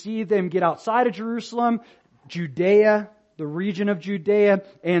 we see them get outside of Jerusalem, Judea, the region of Judea,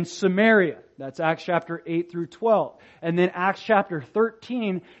 and Samaria. That's Acts chapter 8 through 12. And then Acts chapter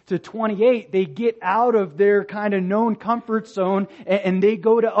 13 to 28, they get out of their kind of known comfort zone and they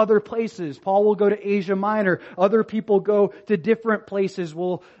go to other places. Paul will go to Asia Minor. Other people go to different places.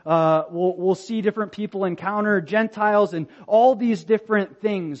 We'll see different people encounter Gentiles and all these different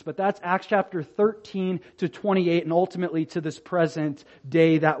things. But that's Acts chapter 13 to 28 and ultimately to this present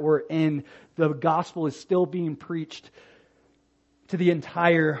day that we're in. The gospel is still being preached to the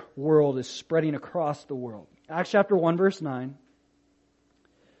entire world, is spreading across the world. Acts chapter 1 verse 9.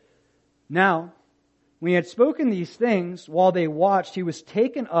 Now, When he had spoken these things, while they watched, he was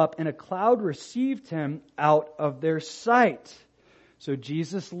taken up, and a cloud received him out of their sight. So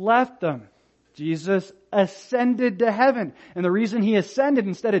Jesus left them. Jesus ascended to heaven. And the reason he ascended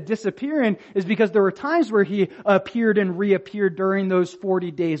instead of disappearing is because there were times where he appeared and reappeared during those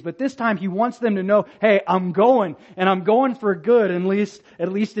 40 days. But this time he wants them to know, hey, I'm going, and I'm going for good, at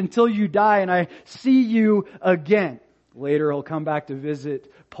least until you die and I see you again. Later he'll come back to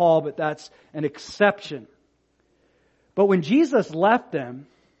visit Paul, but that's an exception. But when Jesus left them,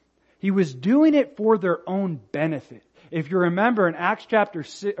 he was doing it for their own benefit. If you remember in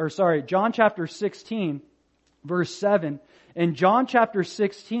John chapter 16, verse 7, in John chapter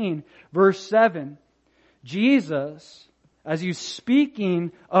 16, verse 7, Jesus, as he's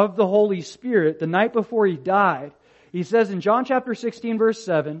speaking of the Holy Spirit the night before he died, he says in John chapter 16, verse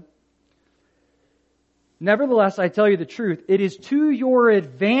 7, "Nevertheless, I tell you the truth, it is to your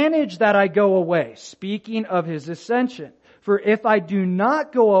advantage that I go away," speaking of his ascension. "For if I do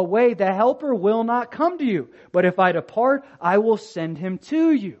not go away, the Helper will not come to you. But if I depart, I will send him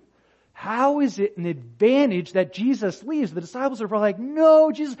to you." How is it an advantage that Jesus leaves? The disciples are probably like,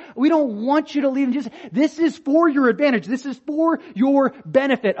 "No, Jesus, we don't want you to leave." Jesus, this is for your advantage. This is for your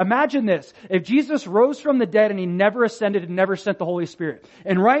benefit. Imagine this. If Jesus rose from the dead and he never ascended and never sent the Holy Spirit.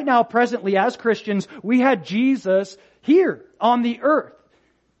 And right now, presently, as Christians, we had Jesus here on the earth.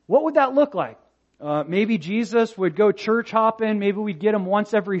 What would that look like? Maybe Jesus would go church hopping. Maybe we'd get him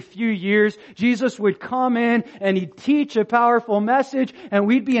once every few years. Jesus would come in and he'd teach a powerful message and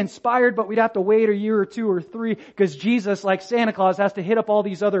we'd be inspired, but we'd have to wait a year or two or three because Jesus, like Santa Claus, has to hit up all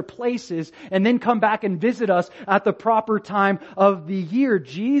these other places and then come back and visit us at the proper time of the year.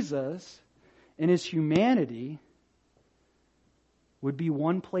 Jesus, in his humanity, would be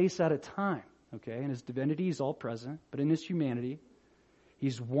one place at a time. Okay, in his divinity, he's all present, but in his humanity,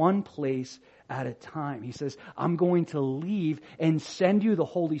 he's one place at a time. He says, I'm going to leave and send you the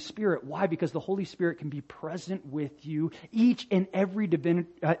Holy Spirit. Why? Because the Holy Spirit can be present with you, each and every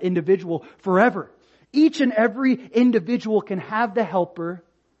individual forever. Each and every individual can have the Helper,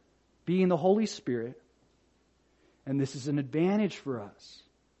 being the Holy Spirit. And this is an advantage for us.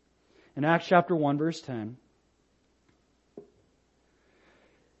 In Acts chapter 1, verse 10,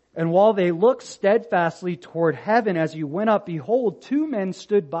 "And while they looked steadfastly toward heaven as you went up, behold, 2 men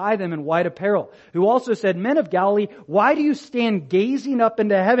stood by them in white apparel, who also said, 'Men of Galilee, why do you stand gazing up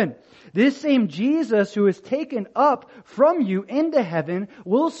into heaven? This same Jesus who is taken up from you into heaven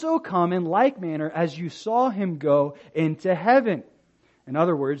will so come in like manner as you saw him go into heaven.'" In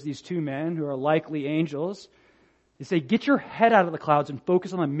other words, these 2 men, who are likely angels, they say, get your head out of the clouds and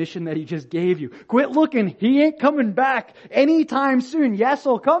focus on the mission that he just gave you. Quit looking. He ain't coming back anytime soon. Yes,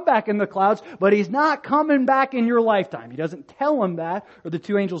 he'll come back in the clouds, but he's not coming back in your lifetime. He doesn't tell him that, or the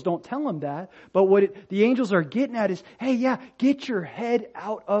 2 angels don't tell him that. But what the angels are getting at is, hey, yeah, get your head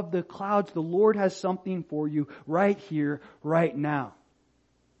out of the clouds. The Lord has something for you right here, right now.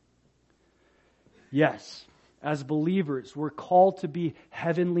 Yes. As believers, we're called to be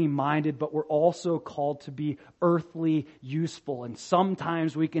heavenly minded, but we're also called to be earthly useful. And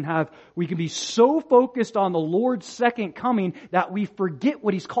sometimes we can be so focused on the Lord's second coming that we forget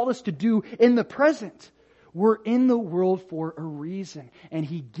what he's called us to do in the present. We're in the world for a reason, and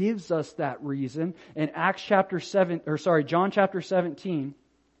he gives us that reason in John chapter 17.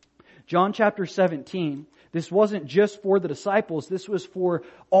 John chapter 17. This wasn't just for the disciples. This was for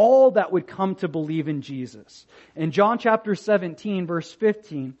all that would come to believe in Jesus. In John chapter 17, verse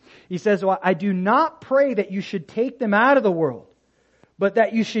 15, he says, "Well, I do not pray that you should take them out of the world, but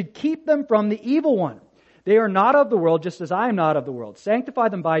that you should keep them from the evil one. They are not of the world, just as I am not of the world. Sanctify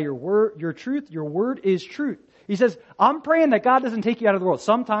them by your word, your truth. Your word is truth." He says, I'm praying that God doesn't take you out of the world.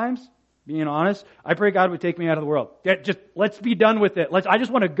 Sometimes, being honest, I pray God would take me out of the world. Just let's be done with it. I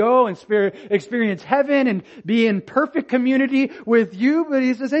just want to go and experience heaven and be in perfect community with you. But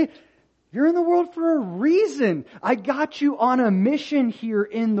he says, hey, you're in the world for a reason. I got you on a mission here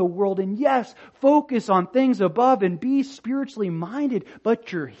in the world. And yes, focus on things above and be spiritually minded.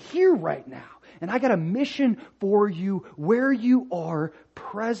 But you're here right now. And I got a mission for you where you are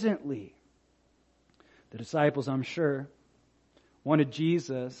presently. The disciples, I'm sure, wanted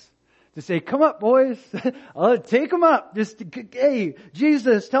Jesus to say, come up, boys. I'll take them up. Hey,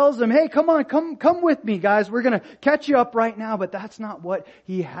 Jesus tells them, hey, come on, come with me, guys. We're going to catch you up right now. But that's not what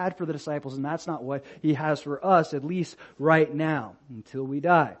he had for the disciples. And that's not what he has for us, at least right now, until we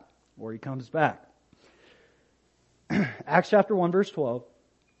die or he comes back. Acts chapter 1, verse 12.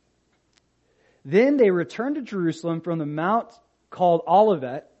 Then they returned to Jerusalem from the mount called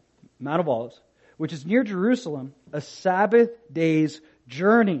Olivet, Mount of Olives, which is near Jerusalem, a Sabbath day's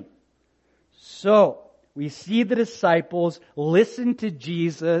journey. So, we see the disciples listen to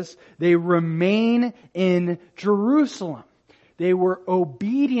Jesus. They remain in Jerusalem. They were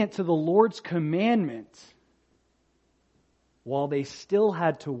obedient to the Lord's commandment while they still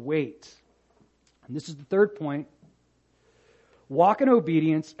had to wait. And this is the third point. Walk in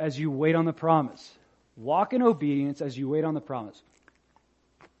obedience as you wait on the promise. Walk in obedience as you wait on the promise.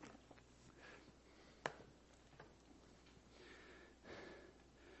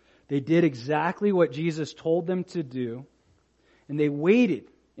 They did exactly what Jesus told them to do, and they waited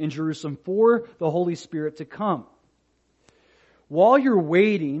in Jerusalem for the Holy Spirit to come. While you're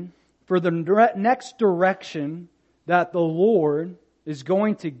waiting for the next direction that the Lord is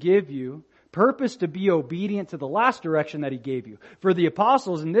going to give you, purpose to be obedient to the last direction that He gave you. For the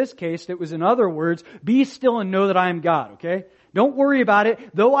apostles, in this case, it was, in other words, be still and know that I am God, okay? Don't worry about it.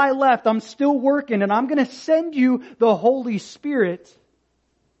 Though I left, I'm still working, and I'm going to send you the Holy Spirit.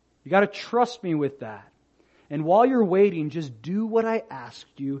 You got to trust me with that. And while you're waiting, just do what I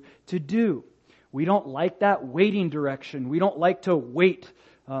asked you to do. We don't like that waiting direction. We don't like to wait.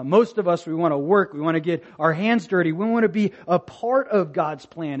 Most of us, we want to work. We want to get our hands dirty. We want to be a part of God's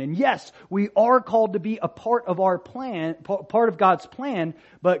plan. And yes, we are called to be a part of our plan, part of God's plan,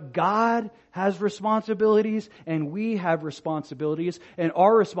 but God has responsibilities and we have responsibilities. And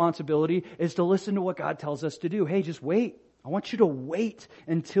our responsibility is to listen to what God tells us to do. Hey, just wait. I want you to wait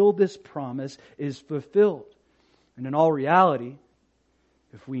until this promise is fulfilled. And in all reality,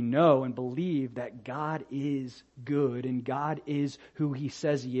 if we know and believe that God is good and God is who He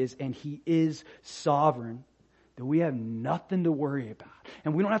says He is and He is sovereign, then we have nothing to worry about.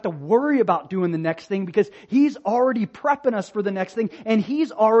 And we don't have to worry about doing the next thing because He's already prepping us for the next thing and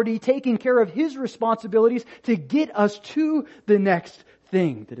He's already taking care of His responsibilities to get us to the next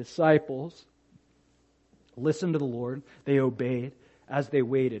thing. The disciples listened to the Lord. They obeyed as they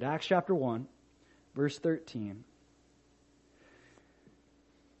waited. Acts chapter 1, verse 13.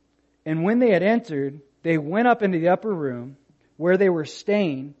 And when they had entered, they went up into the upper room where they were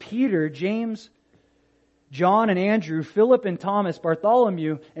staying. Peter, James, John and Andrew, Philip and Thomas,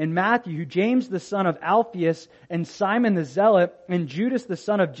 Bartholomew and Matthew, James the son of Alphaeus, and Simon the Zealot, and Judas the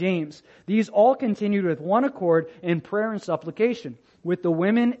son of James. These all continued with one accord in prayer and supplication, with the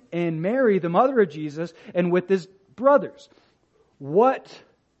women and Mary, the mother of Jesus, and with his brothers. What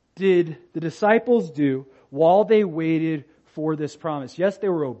did the disciples do while they waited for this promise? Yes, they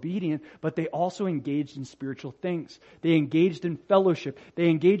were obedient, but they also engaged in spiritual things. They engaged in fellowship. They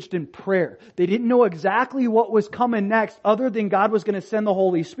engaged in prayer. They didn't know exactly what was coming next other than God was going to send the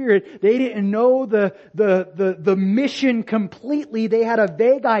Holy Spirit. They didn't know the mission completely. They had a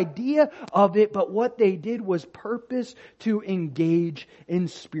vague idea of it, but what they did was purpose to engage in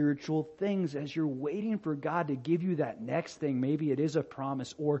spiritual things. As you're waiting for God to give you that next thing, maybe it is a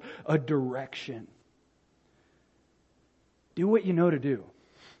promise or a direction. Do what you know to do.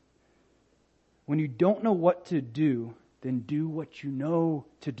 When you don't know what to do, then do what you know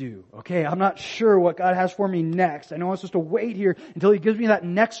to do. Okay, I'm not sure what God has for me next. I know I'm supposed to wait here until He gives me that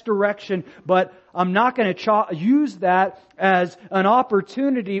next direction, but I'm not going to use that as an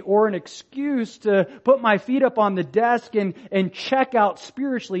opportunity or an excuse to put my feet up on the desk and check out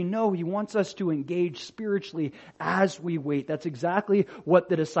spiritually. No, He wants us to engage spiritually as we wait. That's exactly what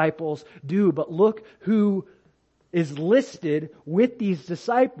the disciples do. But look who is listed with these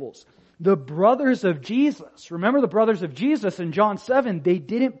disciples. The brothers of Jesus. Remember the brothers of Jesus in John 7, they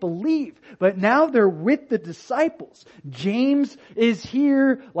didn't believe, but now they're with the disciples. James is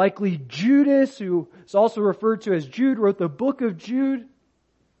here, likely Judas, who is also referred to as Jude, wrote the book of Jude.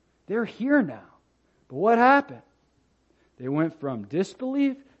 They're here now. But what happened? They went from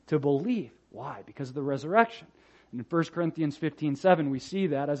disbelief to belief. Why? Because of the resurrection. And in 1 Corinthians 15:7, we see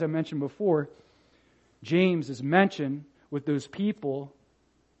that, as I mentioned before, James is mentioned with those people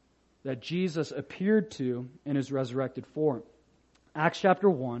that Jesus appeared to in His resurrected form. Acts chapter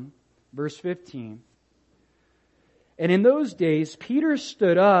 1, verse 15. And in those days, Peter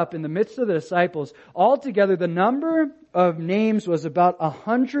stood up in the midst of the disciples. Altogether, the number of names was about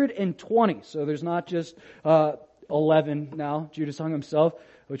 120. So there's not just 11 now. Judas hung himself,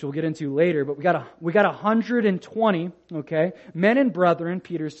 which we'll get into later, but we got 120, okay? Men and brethren,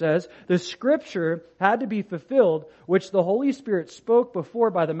 Peter says, the scripture had to be fulfilled, which the Holy Spirit spoke before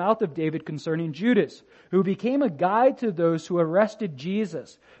by the mouth of David concerning Judas, who became a guide to those who arrested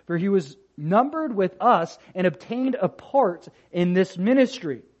Jesus, for he was numbered with us and obtained a part in this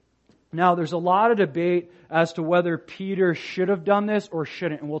ministry. Now, there's a lot of debate as to whether Peter should have done this or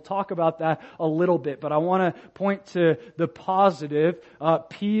shouldn't. And we'll talk about that a little bit. But I want to point to the positive.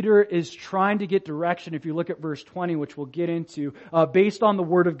 Peter is trying to get direction, if you look at verse 20, which we'll get into, based on the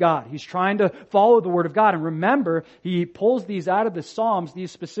Word of God. He's trying to follow the Word of God. And remember, he pulls these out of the Psalms,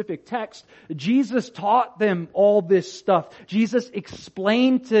 these specific texts. Jesus taught them all this stuff. Jesus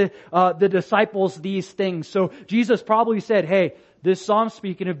explained to the disciples these things. So Jesus probably said, hey, this psalm's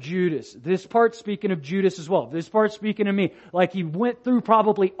speaking of Judas. This part's speaking of Judas as well. This part's speaking of me. Like he went through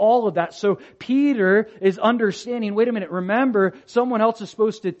probably all of that. So Peter is understanding, wait a minute, remember, someone else is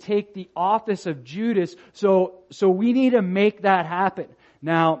supposed to take the office of Judas. So we need to make that happen.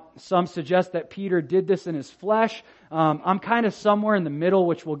 Now, some suggest that Peter did this in his flesh. I'm kind of somewhere in the middle,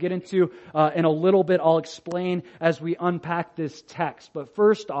 which we'll get into in a little bit. I'll explain as we unpack this text. But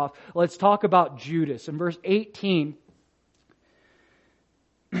first off, let's talk about Judas. In verse 18,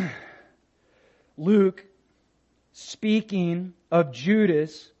 Luke, speaking of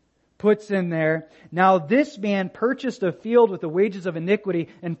Judas, puts in there, now this man purchased a field with the wages of iniquity,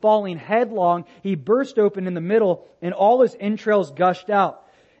 and falling headlong, he burst open in the middle, and all his entrails gushed out.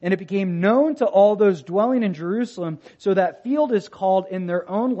 And it became known to all those dwelling in Jerusalem, so that field is called in their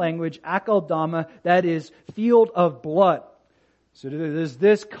own language, Akeldama, that is, field of blood. So does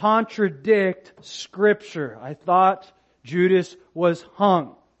this contradict Scripture? I thought Judas was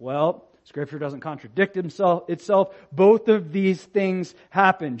hung. Well, Scripture doesn't contradict itself. Both of these things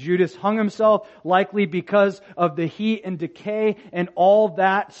happened. Judas hung himself, likely because of the heat and decay and all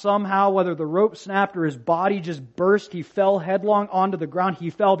that. Somehow, whether the rope snapped or his body just burst, he fell headlong onto the ground.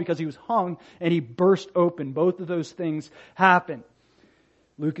 He fell because he was hung and he burst open. Both of those things happened.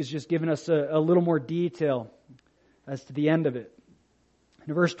 Luke has just given us a little more detail as to the end of it.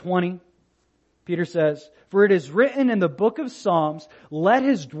 In verse 20, Peter says, for it is written in the book of Psalms, let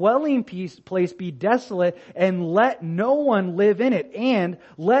his dwelling place be desolate, and let no one live in it, and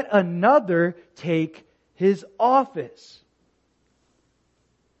let another take his office.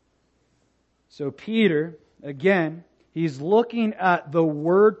 So Peter, again, he's looking at the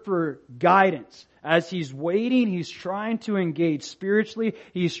word for guidance. As he's waiting, he's trying to engage spiritually.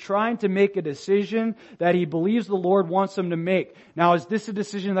 He's trying to make a decision that he believes the Lord wants him to make. Now, is this a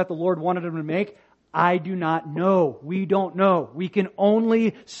decision that the Lord wanted him to make? I do not know. We don't know. We can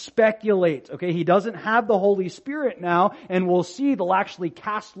only speculate. Okay, he doesn't have the Holy Spirit now, and we'll see they'll actually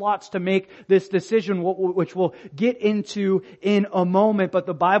cast lots to make this decision, which we'll get into in a moment. But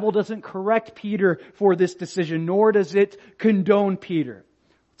the Bible doesn't correct Peter for this decision, nor does it condone Peter.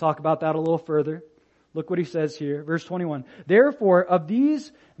 We'll talk about that a little further. Look what he says here, verse 21. Therefore, of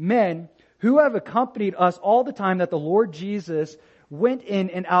these men who have accompanied us all the time that the Lord Jesus went in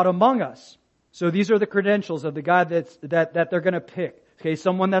and out among us. So these are the credentials of the guy that they're going to pick. Okay,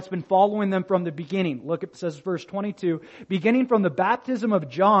 someone that's been following them from the beginning. Look, it says verse 22, beginning from the baptism of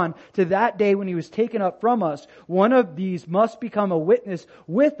John to that day when he was taken up from us, one of these must become a witness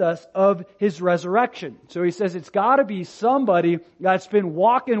with us of his resurrection. So he says it's got to be somebody that's been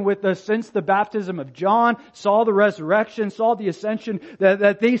walking with us since the baptism of John, saw the resurrection, saw the ascension,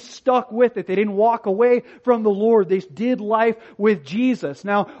 that they stuck with it. They didn't walk away from the Lord. They did life with Jesus.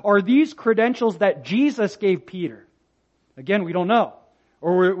 Now, are these credentials that Jesus gave Peter? Again, we don't know.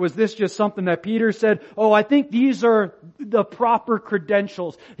 Or was this just something that Peter said, oh, I think these are the proper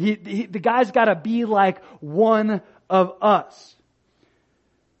credentials. The guy's got to be like one of us.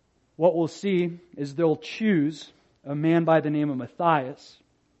 What we'll see is they'll choose a man by the name of Matthias.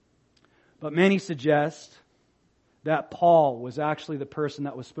 But many suggest that Paul was actually the person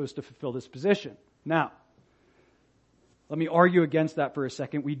that was supposed to fulfill this position. Now, let me argue against that for a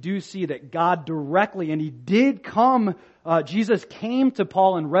second. We do see that God directly, and He did come, Jesus came to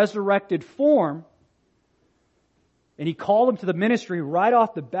Paul in resurrected form, and He called him to the ministry right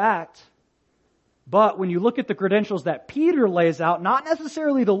off the bat. But when you look at the credentials that Peter lays out, not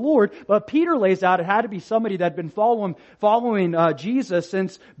necessarily the Lord, but Peter lays out, it had to be somebody that had been following Jesus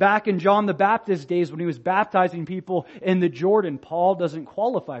since back in John the Baptist's days when he was baptizing people in the Jordan. Paul doesn't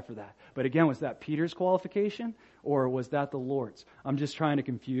qualify for that. But again, was that Peter's qualification? Or was that the Lord's? I'm just trying to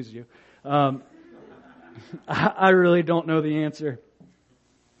confuse you. I really don't know the answer.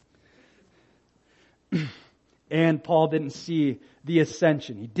 And Paul didn't see the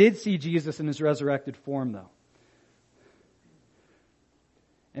ascension. He did see Jesus in His resurrected form, though.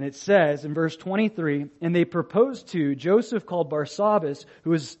 And it says in verse 23, and they proposed to Joseph called Barsabbas, who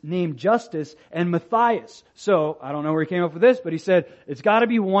was named Justus, and Matthias. So, I don't know where he came up with this, but he said, it's got to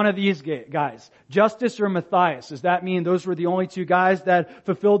be one of these guys, Justus or Matthias. Does that mean those were the only two guys that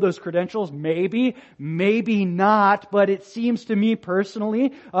fulfilled those credentials? Maybe, maybe not, but it seems to me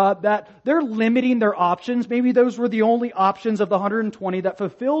personally that they're limiting their options. Maybe those were the only options of the 120 that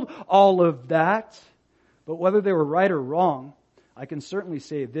fulfilled all of that. But whether they were right or wrong, I can certainly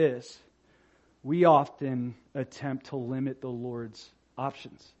say this: we often attempt to limit the Lord's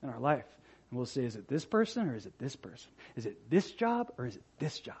options in our life. And we'll say, is it this person or is it this person? Is it this job or is it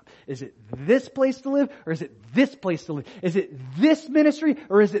this job? Is it this place to live or is it this place to live? Is it this ministry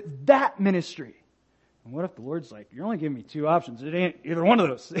or is it that ministry? And what if the Lord's like, you're only giving me two options. It ain't either one of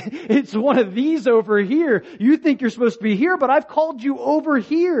those. It's one of these over here. You think you're supposed to be here, but I've called you over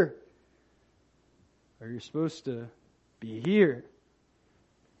here. Or you're supposed to be here,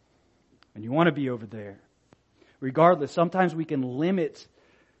 and you want to be over there. Regardless, sometimes we can limit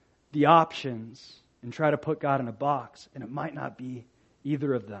the options and try to put God in a box, and it might not be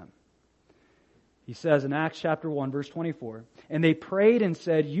either of them. He says in Acts chapter 1, verse 24, and they prayed and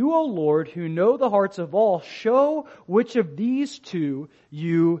said, you, O Lord, who know the hearts of all, show which of these two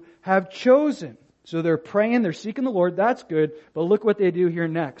you have chosen. So they're praying, they're seeking the Lord, that's good, but look what they do here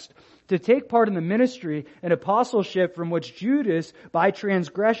next. To take part in the ministry and apostleship from which Judas by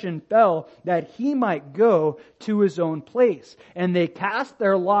transgression fell, that he might go to his own place. And they cast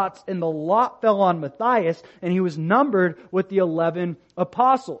their lots, and the lot fell on Matthias, and he was numbered with the 11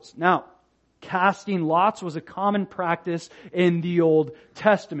 apostles. Now, casting lots was a common practice in the Old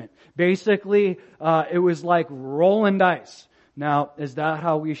Testament. Basically, it was like rolling dice. Now, is that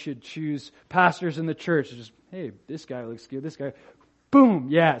how we should choose pastors in the church? Just, hey, this guy looks good, this guy... Boom,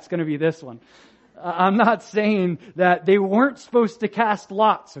 yeah, it's going to be this one. I'm not saying that they weren't supposed to cast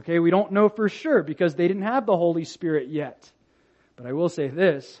lots, okay? We don't know for sure because they didn't have the Holy Spirit yet. But I will say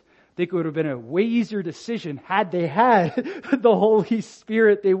this, I think it would have been a way easier decision had they had the Holy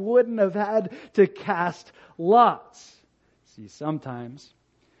Spirit. They wouldn't have had to cast lots. See, sometimes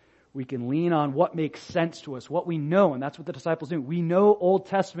we can lean on what makes sense to us, what we know, and that's what the disciples do. We know Old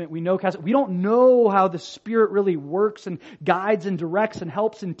Testament, we know we don't know how the Spirit really works and guides and directs and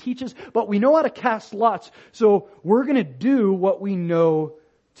helps and teaches, but we know how to cast lots, so we're going to do what we know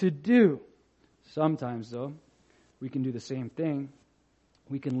to do. Sometimes, though, we can do the same thing.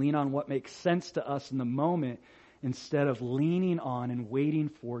 We can lean on what makes sense to us in the moment instead of leaning on and waiting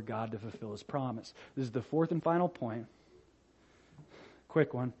for God to fulfill His promise. This is the fourth and final point.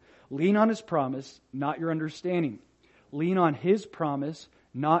 Quick one. Lean on His promise, not your understanding. Lean on His promise,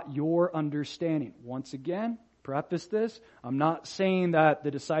 not your understanding. Once again, preface this, I'm not saying that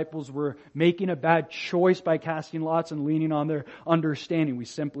the disciples were making a bad choice by casting lots and leaning on their understanding. We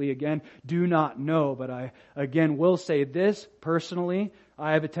simply, again, do not know. But I, again, will say this personally.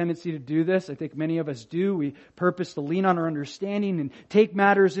 I have a tendency to do this. I think many of us do. We purpose to lean on our understanding and take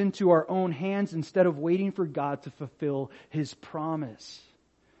matters into our own hands instead of waiting for God to fulfill His promise.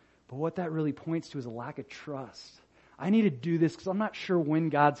 But what that really points to is a lack of trust. I need to do this because I'm not sure when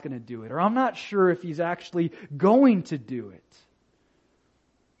God's going to do it, or I'm not sure if He's actually going to do it.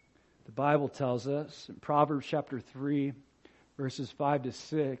 The Bible tells us in Proverbs chapter 3, verses 5 to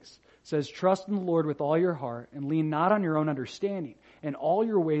 6, says, trust in the Lord with all your heart and lean not on your own understanding. In all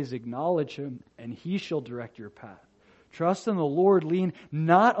your ways acknowledge Him, and He shall direct your path. Trust in the Lord, lean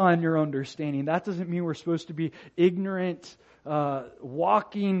not on your understanding. That doesn't mean we're supposed to be ignorant,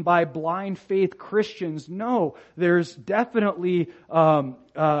 walking by blind faith Christians. No, there's definitely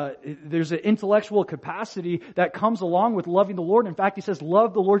there's an intellectual capacity that comes along with loving the Lord. In fact, He says,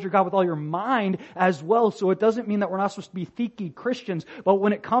 love the Lord your God with all your mind as well. So it doesn't mean that we're not supposed to be thinky Christians. But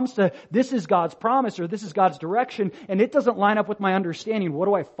when it comes to this is God's promise or this is God's direction, and it doesn't line up with my understanding, what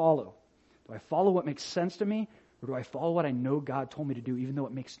do I follow? Do I follow what makes sense to me? Or do I follow what I know God told me to do, even though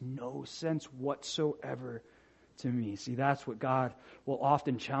it makes no sense whatsoever to me? See, that's what God will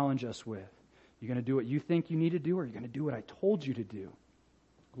often challenge us with. You're going to do what you think you need to do, or you're going to do what I told you to do.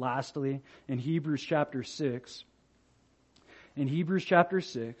 Lastly, in Hebrews chapter 6,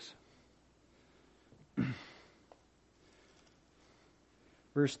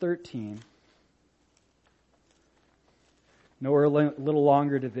 verse 13. No, we're a little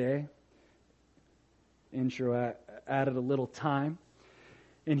longer today. Intro added a little time.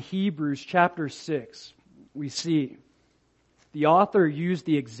 In Hebrews chapter 6, we see The author used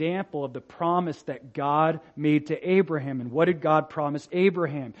the example of the promise that God made to Abraham. And what did God promise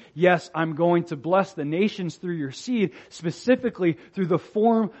Abraham? Yes, I'm going to bless the nations through your seed, specifically through the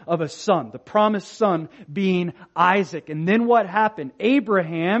form of a son, the promised son being Isaac. And then what happened?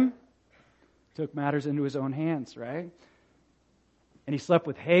 Abraham took matters into his own hands, right? And he slept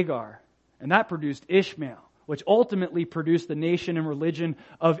with Hagar. And that produced Ishmael, which ultimately produced the nation and religion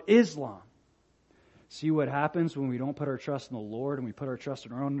of Islam. See what happens when we don't put our trust in the Lord and we put our trust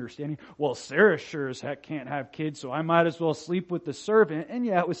in our own understanding? Well, Sarah sure as heck can't have kids, so I might as well sleep with the servant. And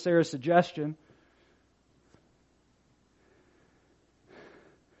yeah, it was Sarah's suggestion.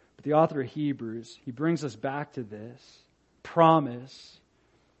 But the author of Hebrews, he brings us back to this promise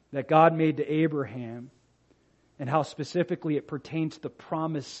that God made to Abraham and how specifically it pertains to the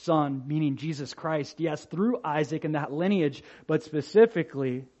promised son, meaning Jesus Christ. Yes, through Isaac and that lineage, but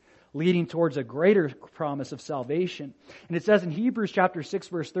specifically leading towards a greater promise of salvation. And it says in Hebrews chapter 6,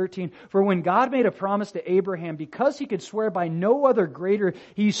 verse 13, "For when God made a promise to Abraham, because he could swear by no other greater,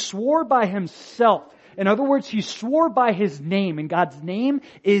 he swore by himself." In other words, he swore by his name, and God's name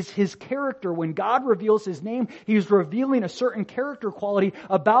is his character. When God reveals his name, he's revealing a certain character quality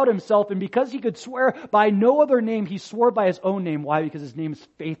about himself, and because he could swear by no other name, he swore by his own name. Why? Because his name is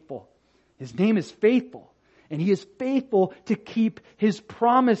faithful. His name is faithful. And he is faithful to keep his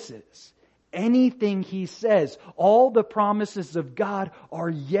promises. Anything he says, all the promises of God are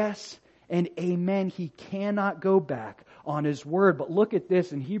yes and amen. He cannot go back on his word. But look at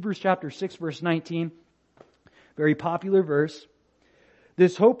this in Hebrews chapter 6, verse 19. Very popular verse.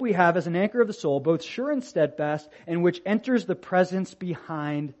 "This hope we have as an anchor of the soul, both sure and steadfast, and which enters the presence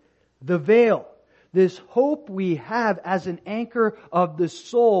behind the veil." This hope we have as an anchor of the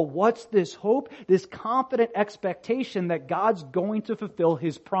soul. What's this hope? This confident expectation that God's going to fulfill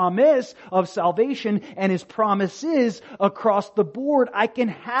His promise of salvation and His promises across the board. I can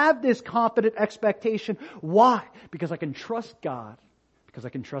have this confident expectation. Why? Because I can trust God. Because I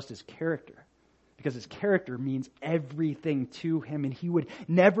can trust His character. Because His character means everything to Him, and He would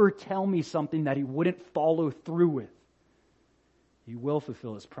never tell me something that He wouldn't follow through with. He will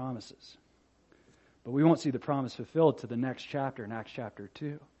fulfill His promises. But we won't see the promise fulfilled to the next chapter, in Acts chapter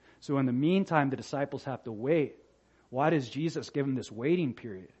 2. So in the meantime, the disciples have to wait. Why does Jesus give them this waiting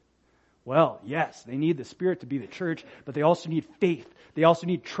period? Well, yes, they need the Spirit to be the church, but they also need faith. They also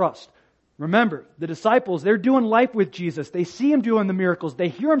need trust. Remember, the disciples, they're doing life with Jesus. They see Him doing the miracles. They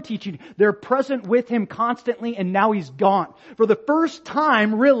hear Him teaching. They're present with Him constantly, and now He's gone. For the first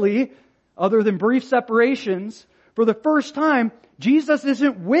time, really, other than brief separations, for the first time, Jesus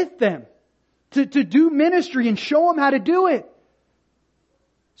isn't with them to do ministry and show them how to do it.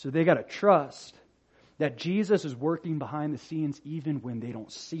 So they got to trust that Jesus is working behind the scenes even when they don't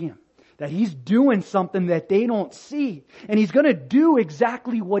see Him. That He's doing something that they don't see. And He's going to do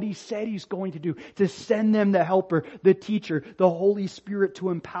exactly what He said He's going to do. To send them the helper, the teacher, the Holy Spirit to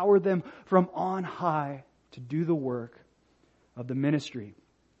empower them from on high to do the work of the ministry.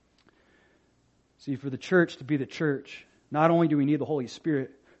 See, for the church to be the church, not only do we need the Holy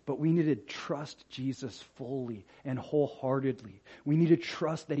Spirit, but we need to trust Jesus fully and wholeheartedly. We need to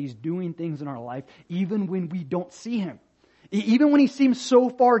trust that He's doing things in our life even when we don't see Him. Even when He seems so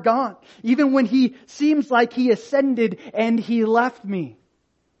far gone. Even when He seems like He ascended and He left me.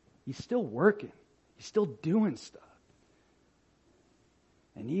 He's still working. He's still doing stuff.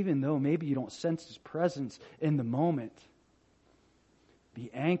 And even though maybe you don't sense His presence in the moment,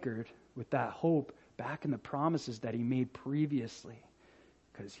 be anchored with that hope back in the promises that He made previously.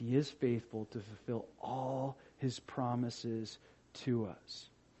 Because He is faithful to fulfill all His promises to us.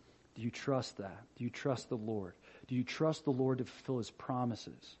 Do you trust that? Do you trust the Lord? Do you trust the Lord to fulfill His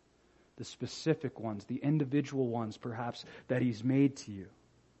promises? The specific ones, the individual ones perhaps that He's made to you.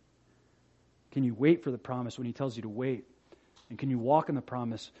 Can you wait for the promise when He tells you to wait? And can you walk in the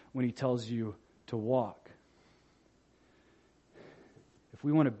promise when He tells you to walk? If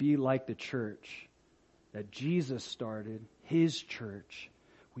we want to be like the church that Jesus started, His church,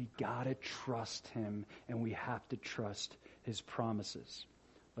 we got to trust Him and we have to trust His promises.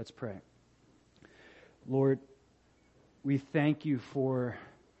 Let's pray. Lord, we thank You for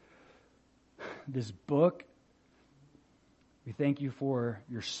this book. We thank You for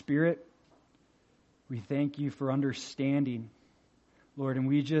Your Spirit. We thank You for understanding, Lord, and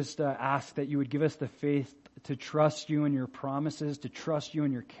we just ask that You would give us the faith to trust You and Your promises, to trust You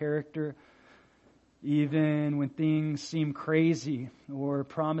and Your character, even when things seem crazy or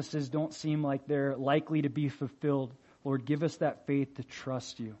promises don't seem like they're likely to be fulfilled. Lord, give us that faith to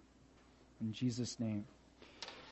trust You. In Jesus' name.